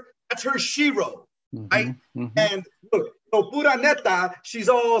 that's her shiro, right? And look, so Pura Neta, she's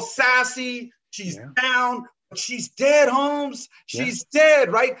all sassy, she's down, but she's dead, Holmes. She's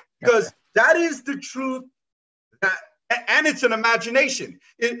dead, right? Because that is the truth, and it's an imagination.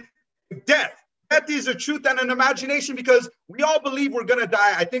 Death is a truth and an imagination, because we all believe we're gonna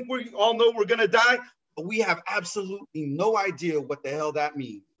die. I think we all know we're gonna die, but we have absolutely no idea what the hell that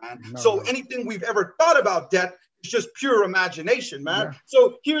means, man. Anything we've ever thought about death, it's just pure imagination, man.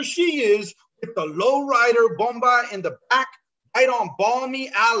 So here she is with the lowrider bomba in the back, right on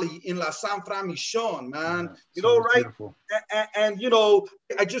Balmy Alley in La San Fran Mission, man. You know, right? And you know,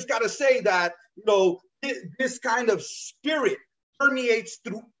 I just gotta say that, you know, this kind of spirit permeates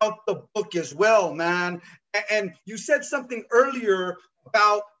throughout the book as well, man. And you said something earlier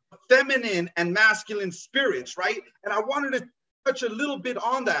about feminine and masculine spirits, right? And I wanted to touch a little bit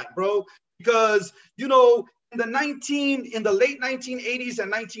on that, bro, because, you know, in the late 1980s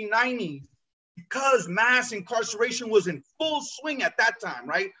and 1990s, because mass incarceration was in full swing at that time,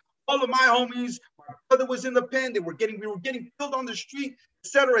 right? All of my homies, my brother was in the pen, we were getting killed on the street,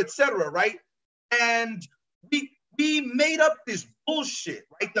 et cetera, right? And we made up this bullshit,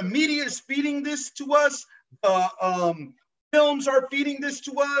 right? The media is feeding this to us. Films are feeding this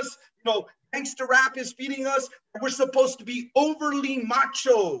to us. You know, gangster rap is feeding us. We're supposed to be overly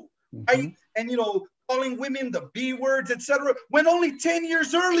macho, right? And, you know, calling women the B words, etc. When only 10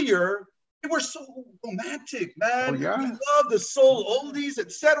 years earlier, they were so romantic, man. We love the soul oldies,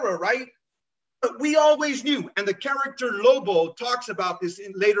 etc., right? But we always knew, and the character Lobo talks about this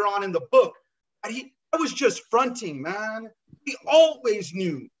later on in the book. I was just fronting, man. We always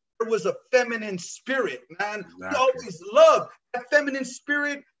knew there was a feminine spirit, man. We always loved that feminine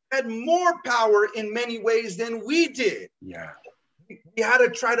spirit. Had more power in many ways than we did. We had to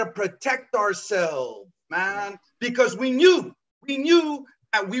try to protect ourselves, man, because we knew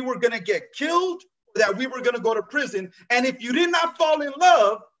that we were going to get killed, that we were going to go to prison. And if you did not fall in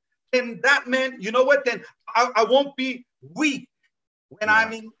love, then that meant, you know what, then I won't be weak when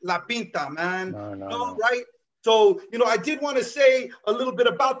I'm in La Pinta, man. No, right? So, you know, I did want to say a little bit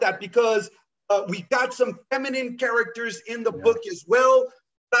about that, because we got some feminine characters in the book as well.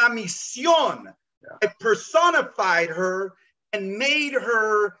 La Misión. I personified her and made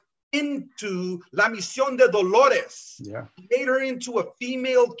her into La Misión de Dolores. Made her into a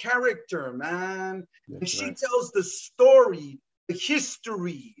female character, man. And she tells the story, the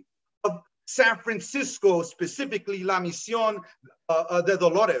history of San Francisco, specifically La Misión de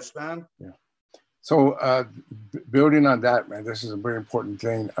Dolores, man. So building on that, man, this is a very important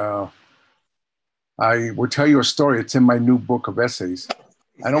thing. I will tell you a story. It's in my new book of essays.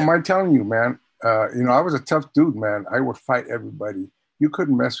 I don't mind telling you, man. You know, I was a tough dude, man. I would fight everybody. You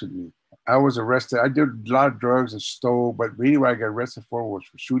couldn't mess with me. I was arrested. I did a lot of drugs and stole, but really what I got arrested for was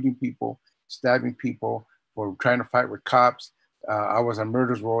for shooting people, stabbing people, for trying to fight with cops. I was on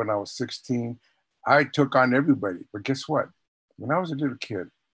murder's row when I was 16. I took on everybody. But guess what? When I was a little kid,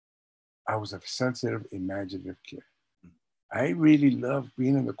 I was a sensitive, imaginative kid. I really loved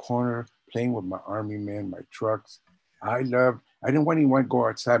being in the corner, playing with my army men, my trucks. I didn't want anyone to go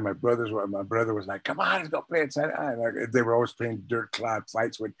outside. My brother was like, come on, let's go play outside. They were always playing dirt clod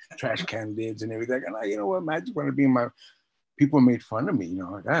fights with trash can lids and everything. And you know what, man, I just want to be in my, people made fun of me, you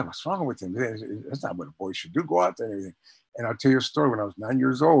know, like, hey, what's wrong with him? That's not what a boy should do, go out there and everything. And I'll tell you a story. When I was 9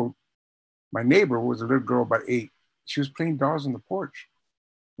 years old, my neighbor was a little girl about 8. She was playing dolls on the porch.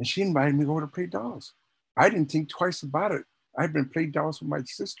 And she invited me over to play dolls. I didn't think twice about it. I'd been playing dolls with my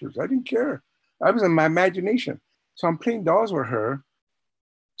sisters. I didn't care. I was in my imagination. So I'm playing dolls with her,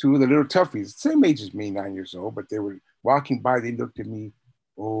 two of the little toughies, same age as me, 9 years old, but they were walking by. They looked at me.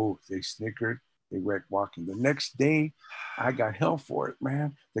 Oh, they snickered. They went walking. The next day, I got hell for it,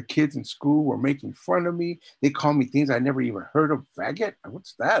 man. The kids in school were making fun of me. They called me things I never even heard of. Faggot?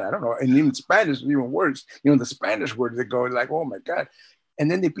 What's that? I don't know. And even Spanish is even worse. You know, the Spanish words that go like, oh my God. And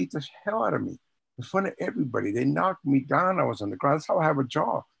then they beat the hell out of me in front of everybody. They knocked me down. I was on the ground. That's how I have a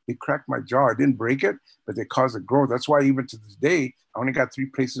jaw. They cracked my jaw. I didn't break it, but they caused it growth. That's why even to this day, I only got 3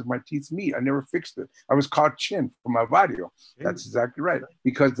 places my teeth meet. I never fixed it. I was called chin for my varrio. That's exactly right.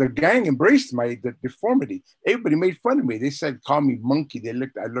 Because the gang embraced the deformity. Everybody made fun of me. They said, call me monkey.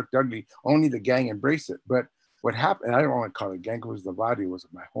 I looked ugly. Only the gang embraced it. But what happened, I don't want to call it gang, it was the varrio, it was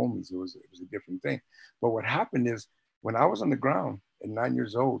my homies. It was a different thing. But what happened is when I was on the ground at 9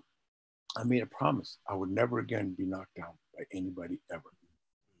 years old, I made a promise. I would never again be knocked down by anybody ever.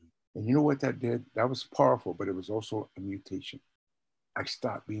 And you know what that did? That was powerful, but it was also a mutation. I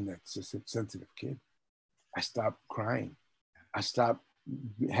stopped being that sensitive kid. I stopped crying. I stopped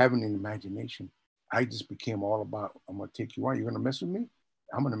having an imagination. I just became all about, I'm gonna take you on. You're gonna mess with me?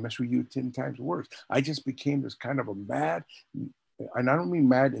 I'm gonna mess with you 10 times worse. I just became this kind of a mad, and I don't mean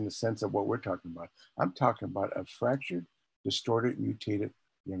mad in the sense of what we're talking about. I'm talking about a fractured, distorted, mutated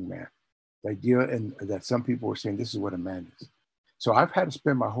young man. The idea and that some people were saying this is what a man is. So I've had to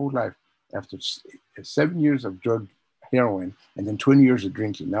spend my whole life after 7 years of drug heroin and then 20 years of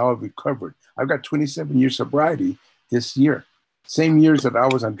drinking. Now I've recovered. I've got 27 years sobriety this year. Same years that I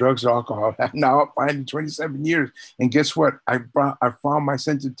was on drugs and alcohol. Now I'm finding 27 years. And guess what? I found my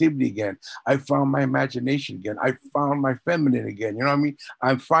sensitivity again. I found my imagination again. I found my feminine again. You know what I mean?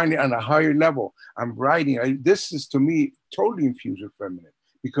 I'm finding on a higher level. I'm writing. This is to me totally infused with feminine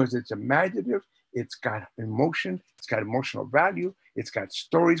because it's imaginative. It's got emotion, it's got emotional value, it's got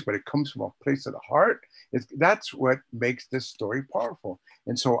stories, but it comes from a place of the heart. That's what makes this story powerful.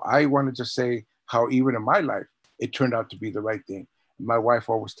 And so I wanted to say how even in my life, it turned out to be the right thing. My wife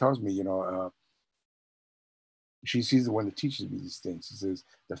always tells me, she's the one that teaches me these things. She says,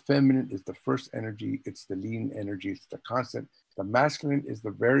 the feminine is the first energy, it's the leading energy, it's the constant. The masculine is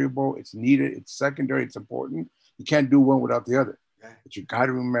the variable, it's needed, it's secondary, it's important. You can't do one without the other. But you got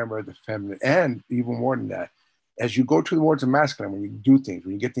to remember the feminine, and even more than that, as you go towards the masculine, when you do things,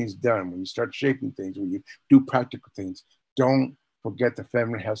 when you get things done, when you start shaping things, when you do practical things, don't forget the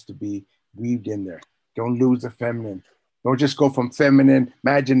feminine has to be weaved in there. Don't lose the feminine. Don't just go from feminine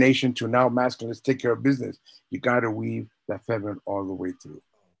imagination to now masculine. Let's take care of business. You got to weave that feminine all the way through.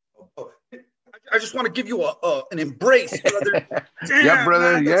 I just want to give you an embrace, brother. Damn, yeah,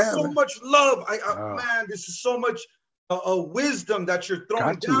 brother. Man, yeah, so much love. Man, this is so much wisdom that you're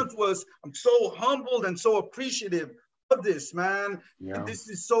throwing down to us. I'm so humbled and so appreciative of this, man. Yeah. And this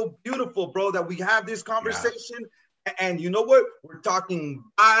is so beautiful, bro, that we have this conversation. Yeah. And you know what? We're talking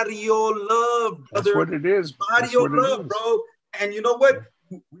barrio love, brother. That's what it is. Barrio love, bro. And you know what?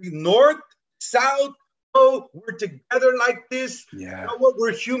 We north, south, bro, we're together like this. Yeah. You know what?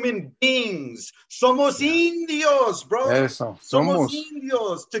 We're human beings. Somos indios, bro. Eso. Somos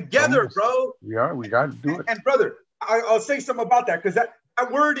indios. Together, bro. We are. We got to do it. And brother, I'll say something about that because that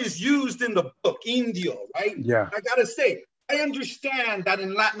word is used in the book, indio, right? Yeah. I gotta say, I understand that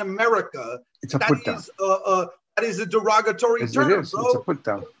in Latin America, it's a put down. That is a derogatory term, it is. Bro. It's a put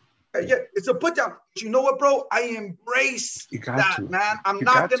down. Yeah, it's a put down. But you know what, bro? I embrace that, man. I'm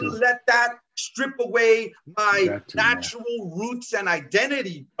not gonna let that strip away my natural roots and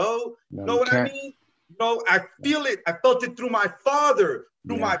identity, bro. No, you know what I mean? You know, I feel it. I felt it through my father,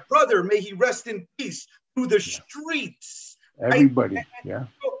 through my brother. May he rest in peace. Through the streets. Everybody,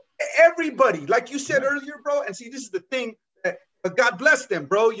 everybody, like you said earlier, bro. And see, this is the thing. God bless them,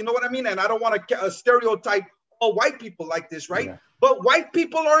 bro. You know what I mean? And I don't want to stereotype all white people like this, right? Yeah. But white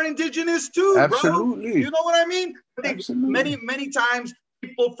people are indigenous too, Absolutely. Bro. You know what I mean? Absolutely. Many times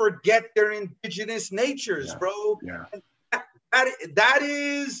people forget their indigenous natures, bro. Yeah. And that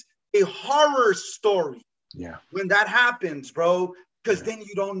is a horror story. Yeah. When that happens, bro. Because then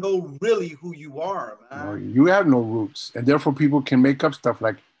you don't know really who you are, man. No, you have no roots. And therefore people can make up stuff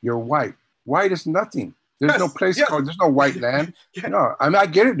like you're white. White is nothing. There's no place called, there's no white land. No, I mean, I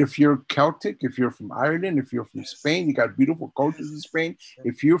get it. If you're Celtic, if you're from Ireland, if you're from Spain, you got beautiful cultures in Spain.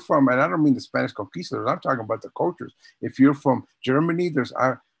 If you're from, and I don't mean the Spanish conquistadors, I'm talking about the cultures. If you're from Germany,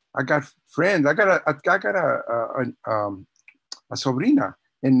 I got friends. I got a sobrina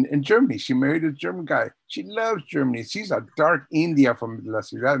in Germany. She married a German guy. She loves Germany. She's a dark India from La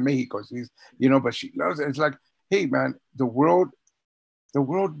Ciudad de Mexico. She's, but she loves it. It's like, hey man, the world The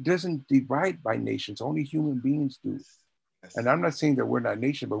world doesn't divide by nations. Only human beings do. Yes. And I'm not saying that we're not a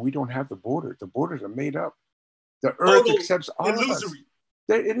nation, but we don't have the border. The borders are made up. The earth Total accepts all of us. illusory.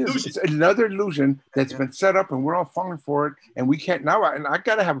 There it is. Illusion. It's another illusion that's been set up, and we're all falling for it. And we can't now. And I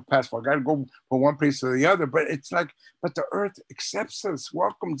gotta have a passport. I gotta go from one place to the other. But it's like, but the earth accepts us,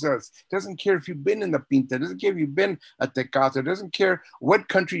 welcomes us. Doesn't care if you've been in the Pinta. Doesn't care if you've been at Tecate. Doesn't care what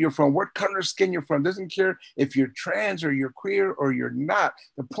country you're from, what color of skin you're from. Doesn't care if you're trans or you're queer or you're not.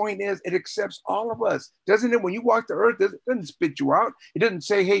 The point is, it accepts all of us, doesn't it? When you walk the earth, it doesn't spit you out. It doesn't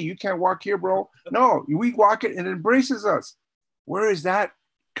say, "Hey, you can't walk here, bro." No, we walk it and it embraces us. Where is that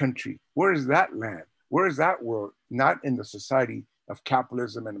country? Where is that land? Where is that world? Not in the society of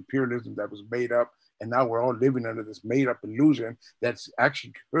capitalism and imperialism that was made up. And now we're all living under this made up illusion that's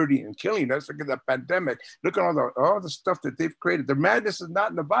actually hurting and killing us. Look at that pandemic. Look at all the stuff that they've created. The madness is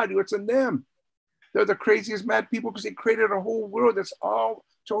not in the body, it's in them. They're the craziest mad people because they created a whole world that's all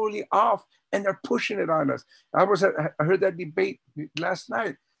totally off and they're pushing it on us. I heard that debate last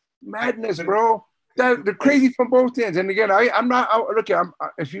night. Madness, bro. They're crazy from both ends. And again, I'm not.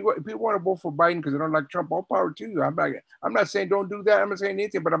 If you want to vote for Biden because they don't like Trump, all power to you. I'm not saying don't do that. I'm not saying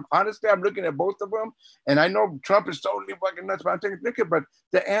anything. But I'm looking at both of them, and I know Trump is totally fucking nuts. But I'm taking a look at. But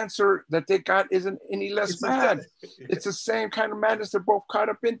the answer that they got isn't any less mad. It's the same kind of madness they're both caught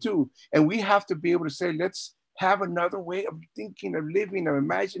up into, and we have to be able to say, let's have another way of thinking, of living, of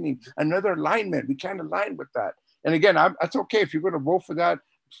imagining, another alignment. We can't align with that. And again, that's okay if you're going to vote for that.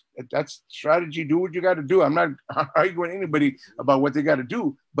 That's strategy. Do what you got to do. I'm not arguing anybody about what they got to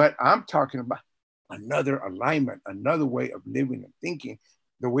do, but I'm talking about another alignment, another way of living and thinking,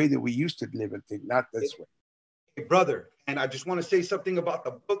 the way that we used to live and think, not this way. Hey, brother, and I just want to say something about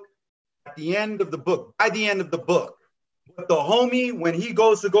the book. At the end of the book, by the end of the book, what the homie, when he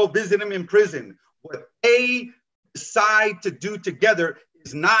goes to go visit him in prison, what they decide to do together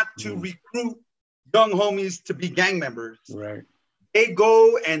is not to recruit young homies to be gang members. Right. They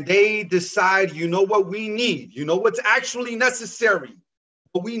go and they decide, you know what we need? You know what's actually necessary?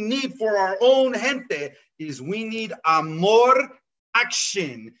 What we need for our own gente is we need amor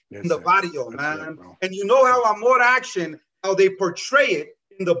action in the barrio, man. Right, and you know how amor action, how they portray it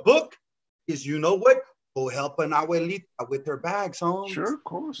in the book is, you know what? Go help an abuelita with her bags, home. Sure, of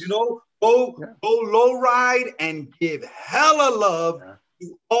course. You know, go low ride and give hella love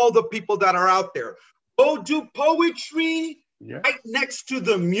to all the people that are out there. Go do poetry right next to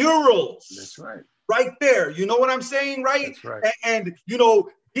the murals. That's right. Right there. You know what I'm saying, right? That's right. And you know,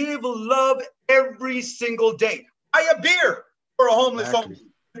 give love every single day. Buy a beer for a homeless homie.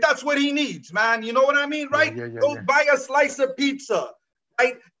 That's what he needs, man. You know what I mean, right? Go buy a slice of pizza,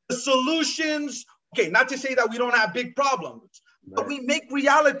 right? The solutions, okay, not to say that we don't have big problems, but we make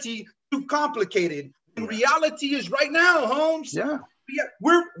reality too complicated. And reality is right now, Holmes. Yeah.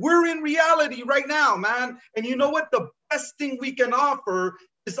 We're in reality right now, man. And you know what? The best thing we can offer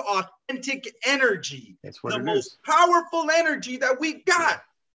is authentic energy. That's what the it most is. powerful energy that we got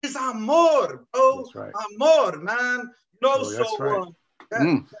is amor, bro. That's right. Amor, man. You know, that's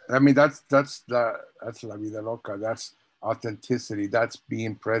right. I mean, that's La Vida Loca. That's authenticity. That's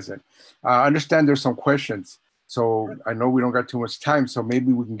being present. I understand there's some questions. So I know we don't got too much time. So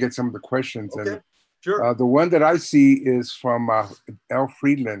maybe we can get some of the questions. Okay. And sure. The one that I see is from L.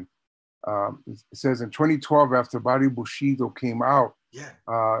 Friedland. It says in 2012, after Barrio Bushido came out,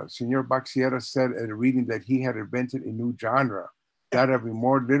 Senor Bac Sierra said at a reading that he had invented a new genre, that of a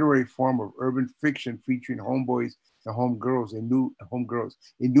more literary form of urban fiction featuring homeboys and homegirls, a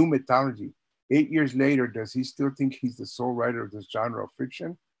new mythology. 8 years later, does he still think he's the sole writer of this genre of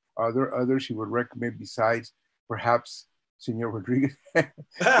fiction? Are there others he would recommend besides perhaps Senor Rodriguez?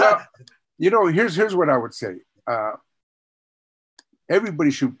 Well, you know, here's what I would say.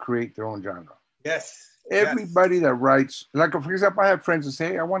 Everybody should create their own genre. Yes. Everybody that writes, like for example, I have friends that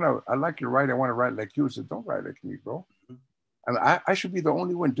say, hey, I like your writing, I want to write like you. I said, don't write like me, bro. I mean, I should be the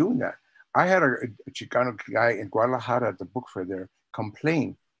only one doing that. I had a Chicano guy in Guadalajara at the book fair there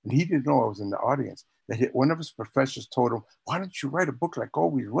complain, and he didn't know I was in the audience, that one of his professors told him, why don't you write a book like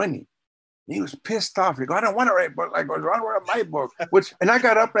Always Running? And he was pissed off. He go, I don't want to write a book like Always Running, write my book. And I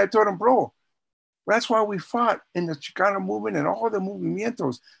got up and I told him, bro, that's why we fought in the Chicano movement and all the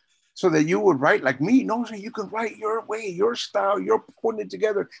movimientos, so that you would write like me. No, so you can write your way, your style, you're putting it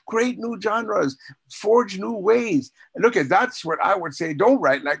together, create new genres, forge new ways. And look, that's what I would say. Don't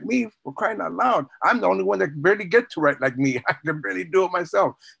write like me, for crying out loud. I'm the only one that can barely get to write like me. I can barely do it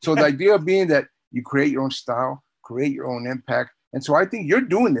myself. So the idea being that you create your own style, create your own impact. And so I think you're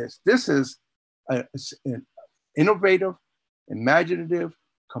doing this. This is an innovative, imaginative,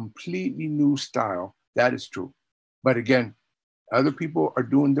 completely new style. That is true. But again, Other people are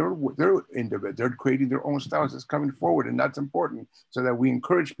doing their individual. They're creating their own styles. It's coming forward, and that's important, so that we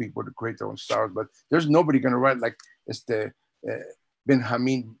encourage people to create their own styles. But there's nobody going to write like it's the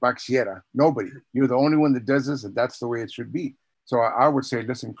Benjamin Bac Sierra. Nobody. You're the only one that does this, and that's the way it should be. So I would say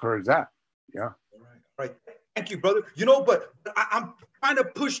let's encourage that. Yeah. All right. Thank you, brother. You know, but I'm trying to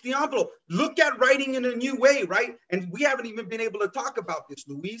push the envelope. Look at writing in a new way, right? And we haven't even been able to talk about this,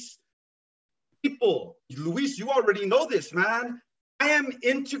 Luis. People, Luis, you already know this, man. I am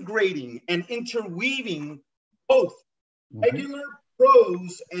integrating and interweaving both regular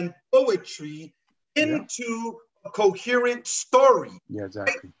prose and poetry into a coherent story. Yeah,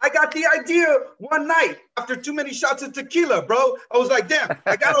 exactly. I got the idea one night after too many shots of tequila, bro. I was like, damn,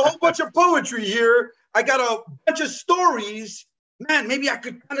 I got a whole bunch of poetry here. I got a bunch of stories. Man, maybe I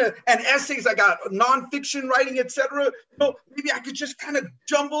could kind of, and essays, I got nonfiction writing, etc. You know, maybe I could just kind of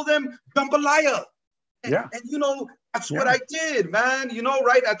jumble them, jambalaya. And, and you know, that's what I did, man. You know,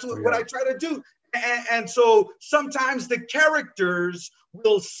 right? That's what I try to do. And so sometimes the characters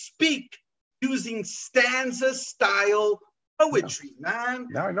will speak using stanza style poetry, man.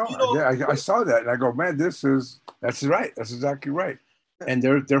 No, I know. You know, I saw that, and I go, man, that's right. That's exactly right. And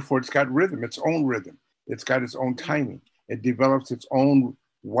therefore, it's got rhythm, its own rhythm. It's got its own timing. It develops its own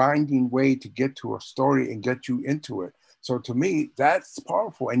winding way to get to a story and get you into it. So to me, that's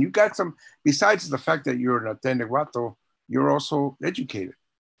powerful. And you got some, besides the fact that you're an authentic vato, you're also educated.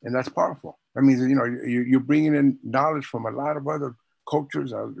 And that's powerful. That means, you know, you're bringing in knowledge from a lot of other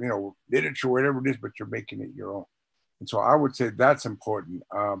cultures, you know, literature, whatever it is, but you're making it your own. And so I would say that's important.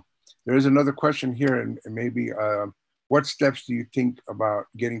 There is another question here, and maybe what steps do you think about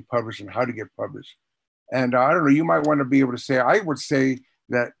getting published and how to get published? And I don't know, you might want to be able to say, I would say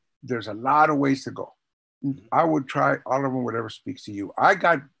that there's a lot of ways to go. I would try all of them, whatever speaks to you. I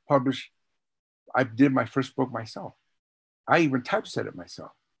got published, I did my first book myself. I even typeset it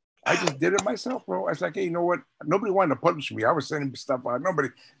myself. I just did it myself, bro. I was like, hey, you know what? Nobody wanted to publish me. I was sending stuff out. Nobody,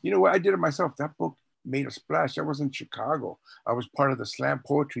 you know what? I did it myself. That book made a splash. I was in Chicago. I was part of the slam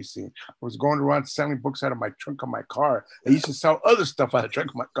poetry scene. I was going around selling books out of my trunk of my car. I used to sell other stuff out of the trunk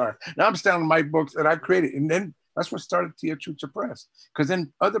of my car. Now I'm selling my books that I created. And then that's what started Teatro Press. Because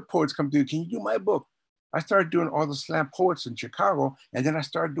then other poets come to, can you do my book? I started doing all the slam poets in Chicago, and then I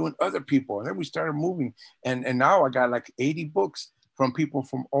started doing other people. And then we started moving. And now I got like 80 books from people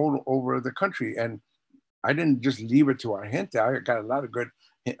from all over the country. And I didn't just leave it to our gente. I got a lot of good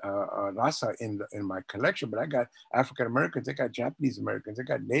Rasa in my collection, but I got African Americans, I got Japanese Americans, I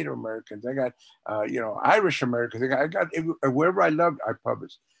got Native Americans, I got you know, Irish Americans. I got wherever I loved, I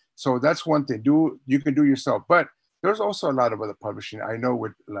published. So that's one thing. You can do yourself, but there's also a lot of other publishing. I know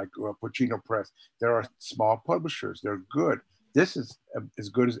with like Pochino Press, there are small publishers. They're good. This is as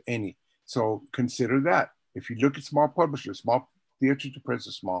good as any. So consider that. If you look at small publishers, small Teatro Press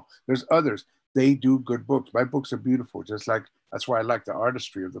is small. There's others. They do good books. My books are beautiful. Just like, that's why I like the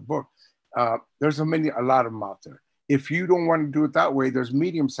artistry of the book. There's a lot of them out there. If you don't want to do it that way, there's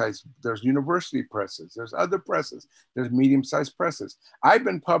medium-sized, there's university presses, there's other presses, there's medium-sized presses. I've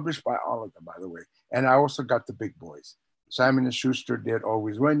been published by all of them, by the way. And I also got the big boys. Simon & Schuster did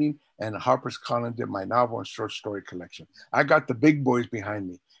Always Running, and HarperCollins did my novel and short story collection. I got the big boys behind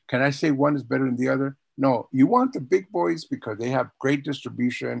me. Can I say one is better than the other? No, you want the big boys because they have great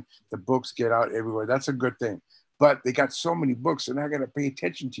distribution. The books get out everywhere. That's a good thing. But they got so many books, and I got to pay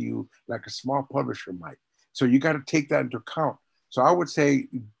attention to you like a small publisher might. So you got to take that into account. So I would say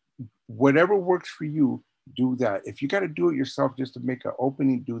whatever works for you, do that. If you got to do it yourself just to make an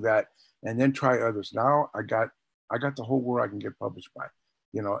opening, do that, and then try others. Now I got the whole world I can get published by,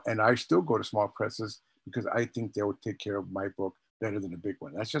 you know, and I still go to small presses because I think they will take care of my book better than a big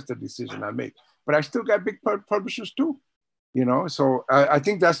one. That's just a decision I make. But I still got big publishers too, you know? So I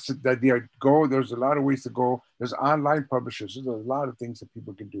think that's the goal. There's a lot of ways to go. There's online publishers. There's a lot of things that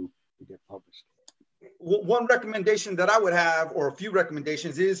people can do to get published. One recommendation that I would have, or a few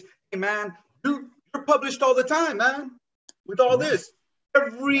recommendations, is, hey man, you're published all the time, man, with all this.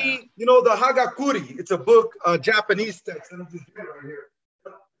 You know, the Hagakuri, it's a book, Japanese text, and I'm just doing it right here.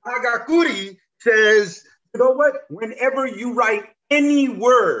 Hagakuri says, you know what? Whenever you write any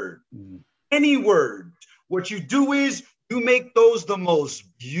word, what you do is you make those the most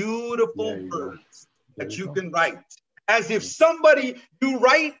beautiful words that you can write. As if you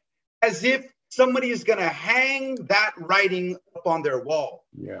write as if somebody is going to hang that writing up on their wall.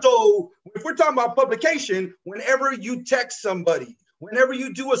 So if we're talking about publication, whenever you text somebody, whenever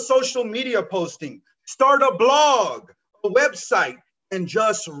you do a social media posting, start a blog, a website, and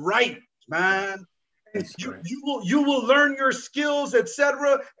just write, man. And you will learn your skills,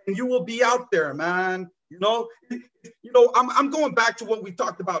 etc., and you will be out there, man. I'm going back to what we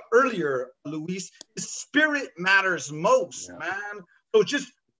talked about earlier, Luis. Spirit matters most, man. So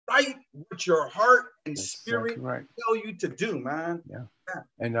just write what your heart and spirit tell you to do, man.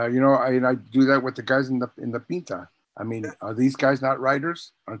 And I do that with the guys in the pinta. I mean, are these guys not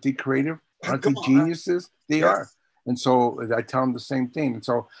writers? Aren't they creative? Aren't they geniuses? They are. And so I tell them the same thing. And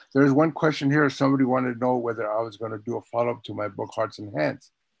so there's one question here. Somebody wanted to know whether I was going to do a follow-up to my book, Hearts and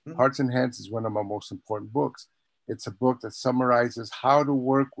Hands. Hearts and Hands is one of my most important books. It's a book that summarizes how to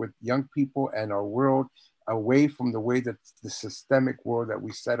work with young people and our world away from the way that the systemic world that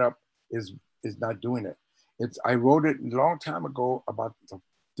we set up is not doing it. I wrote it a long time ago, about the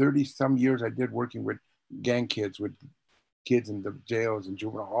 30 some years I did working with gang kids, with kids in the jails and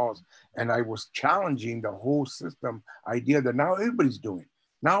juvenile halls. And I was challenging the whole system idea that now everybody's doing.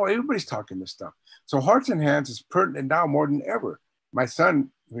 Now everybody's talking this stuff. So Hearts and Hands is pertinent now more than ever. My son,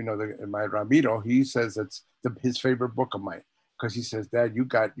 my Ramiro, he says it's his favorite book of mine, because he says, Dad, you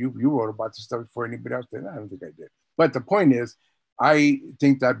wrote about this stuff before anybody else did. I don't think I did. But the point is, I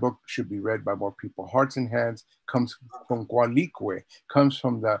think that book should be read by more people. Hearts and Hands comes from Gualique, comes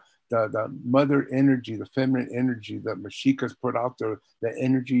from the mother energy, the feminine energy that Mexicas put out there, the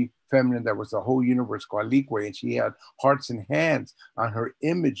energy feminine that was the whole universe, Gualique, and she had hearts and hands on her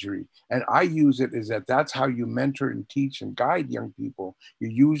imagery. And I use it as that's how you mentor and teach and guide young people. You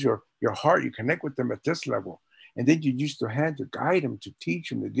use your heart, you connect with them at this level. And then you use your hand to guide them, to teach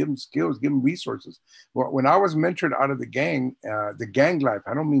them, to give them skills, give them resources. Well, when I was mentored out of the gang life,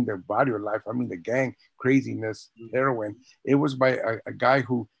 I don't mean the barrio life, I mean the gang craziness, heroin. It was by a guy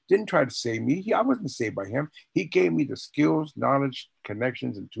who didn't try to save me. I wasn't saved by him. He gave me the skills, knowledge,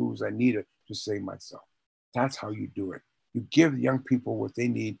 connections, and tools I needed to save myself. That's how you do it. You give young people what they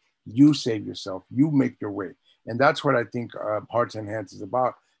need. You save yourself. You make your way. And that's what I think Hearts and Hands is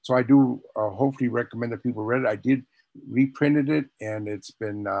about. So I do hopefully recommend that people read it. I did reprinted it, and it's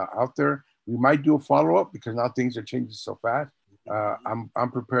been out there. We might do a follow-up because now things are changing so fast.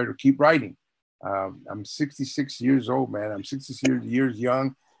 I'm prepared to keep writing. I'm 66 years old, man. I'm 66 years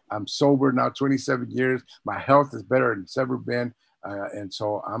young. I'm sober now, 27 years. My health is better than it's ever been. And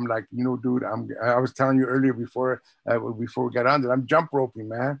so I'm like, dude, I was telling you earlier before we got on that I'm jump roping,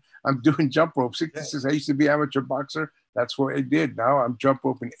 man. I'm doing jump rope. 66, I used to be amateur boxer. That's what I did. Now I'm jump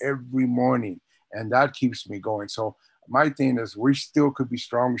roping every morning, and that keeps me going. So my thing is, we still could be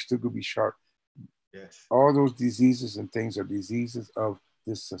strong. We still could be sharp. Yes. All those diseases and things are diseases of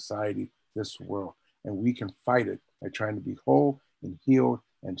this society, this world, and we can fight it by trying to be whole and healed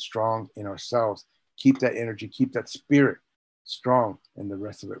and strong in ourselves. Keep that energy, keep that spirit strong, and the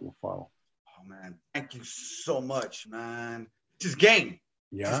rest of it will follow. Oh man, thank you so much, man. This is game.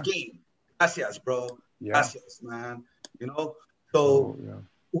 Yeah. This is game. Gracias, bro. Yeah. Gracias, man.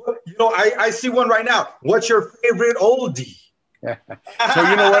 I see one right now. What's your favorite oldie? So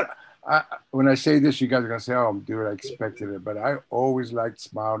you know what? When I say this, you guys are gonna say, "Oh, dude, I expected it," but I always liked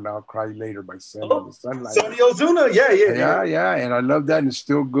 "Smile Now, Cry Later" by Sonny the Sunlight. Sonny Ozuna, yeah. And I love that, and it's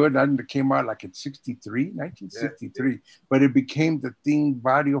still good. I think it came out like in 1963, yeah. But it became the theme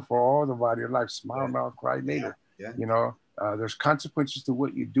barrio for all the barrio life. Smile Now, Cry Later. Yeah. There's consequences to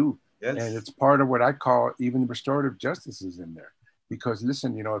what you do, and it's part of what I call even restorative justice is in there. Because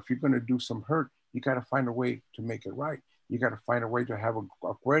listen, if you're gonna do some hurt, you got to find a way to make it right. You got to find a way to have a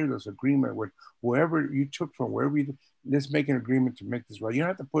acuerdos agreement with whoever you took from, let's make an agreement to make this right. You don't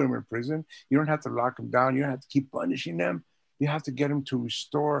have to put them in prison. You don't have to lock them down. You don't have to keep punishing them. You have to get them to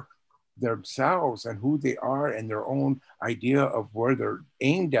restore themselves and who they are and their own idea of where they're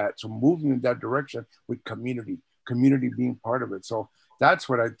aimed at. So moving in that direction with community being part of it. So that's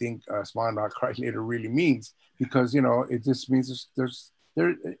what I think Smile Now, Cry Later really means, because, it just means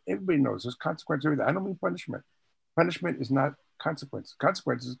everybody knows there's consequence to everything. I don't mean punishment. Punishment is not consequence.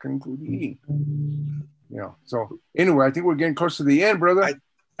 Consequences can include eating. So anyway, I think we're getting close to the end, brother.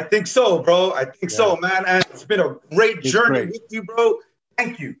 I think so, bro. I think so, man. And it's been a great journey with you, bro.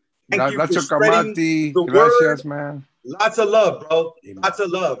 Thank you. Thank you for spreading the word. Man. Lots of love, bro. Amen. Lots of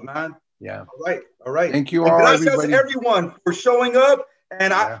love, man. Yeah. All right. Thank you all, gracias everyone for showing up.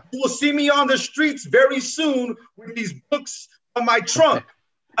 And you will see me on the streets very soon with these books on my trunk.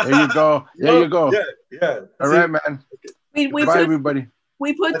 There you go. There you go. Yeah. All right, man. Bye, everybody.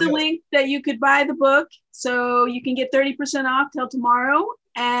 We put the link that you could buy the book, so you can get 30% off till tomorrow.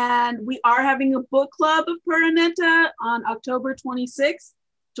 And we are having a book club of Pura Neta on October 26th.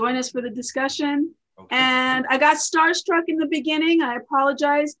 Join us for the discussion. Okay. And I got starstruck in the beginning. I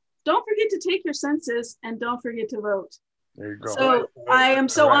apologize. Don't forget to take your census and don't forget to vote. There you go. So I am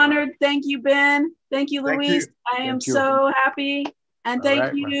so honored. Thank you, Ben. Thank you, Luis. I am so happy. And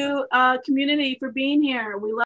thank you, community, for being here. We love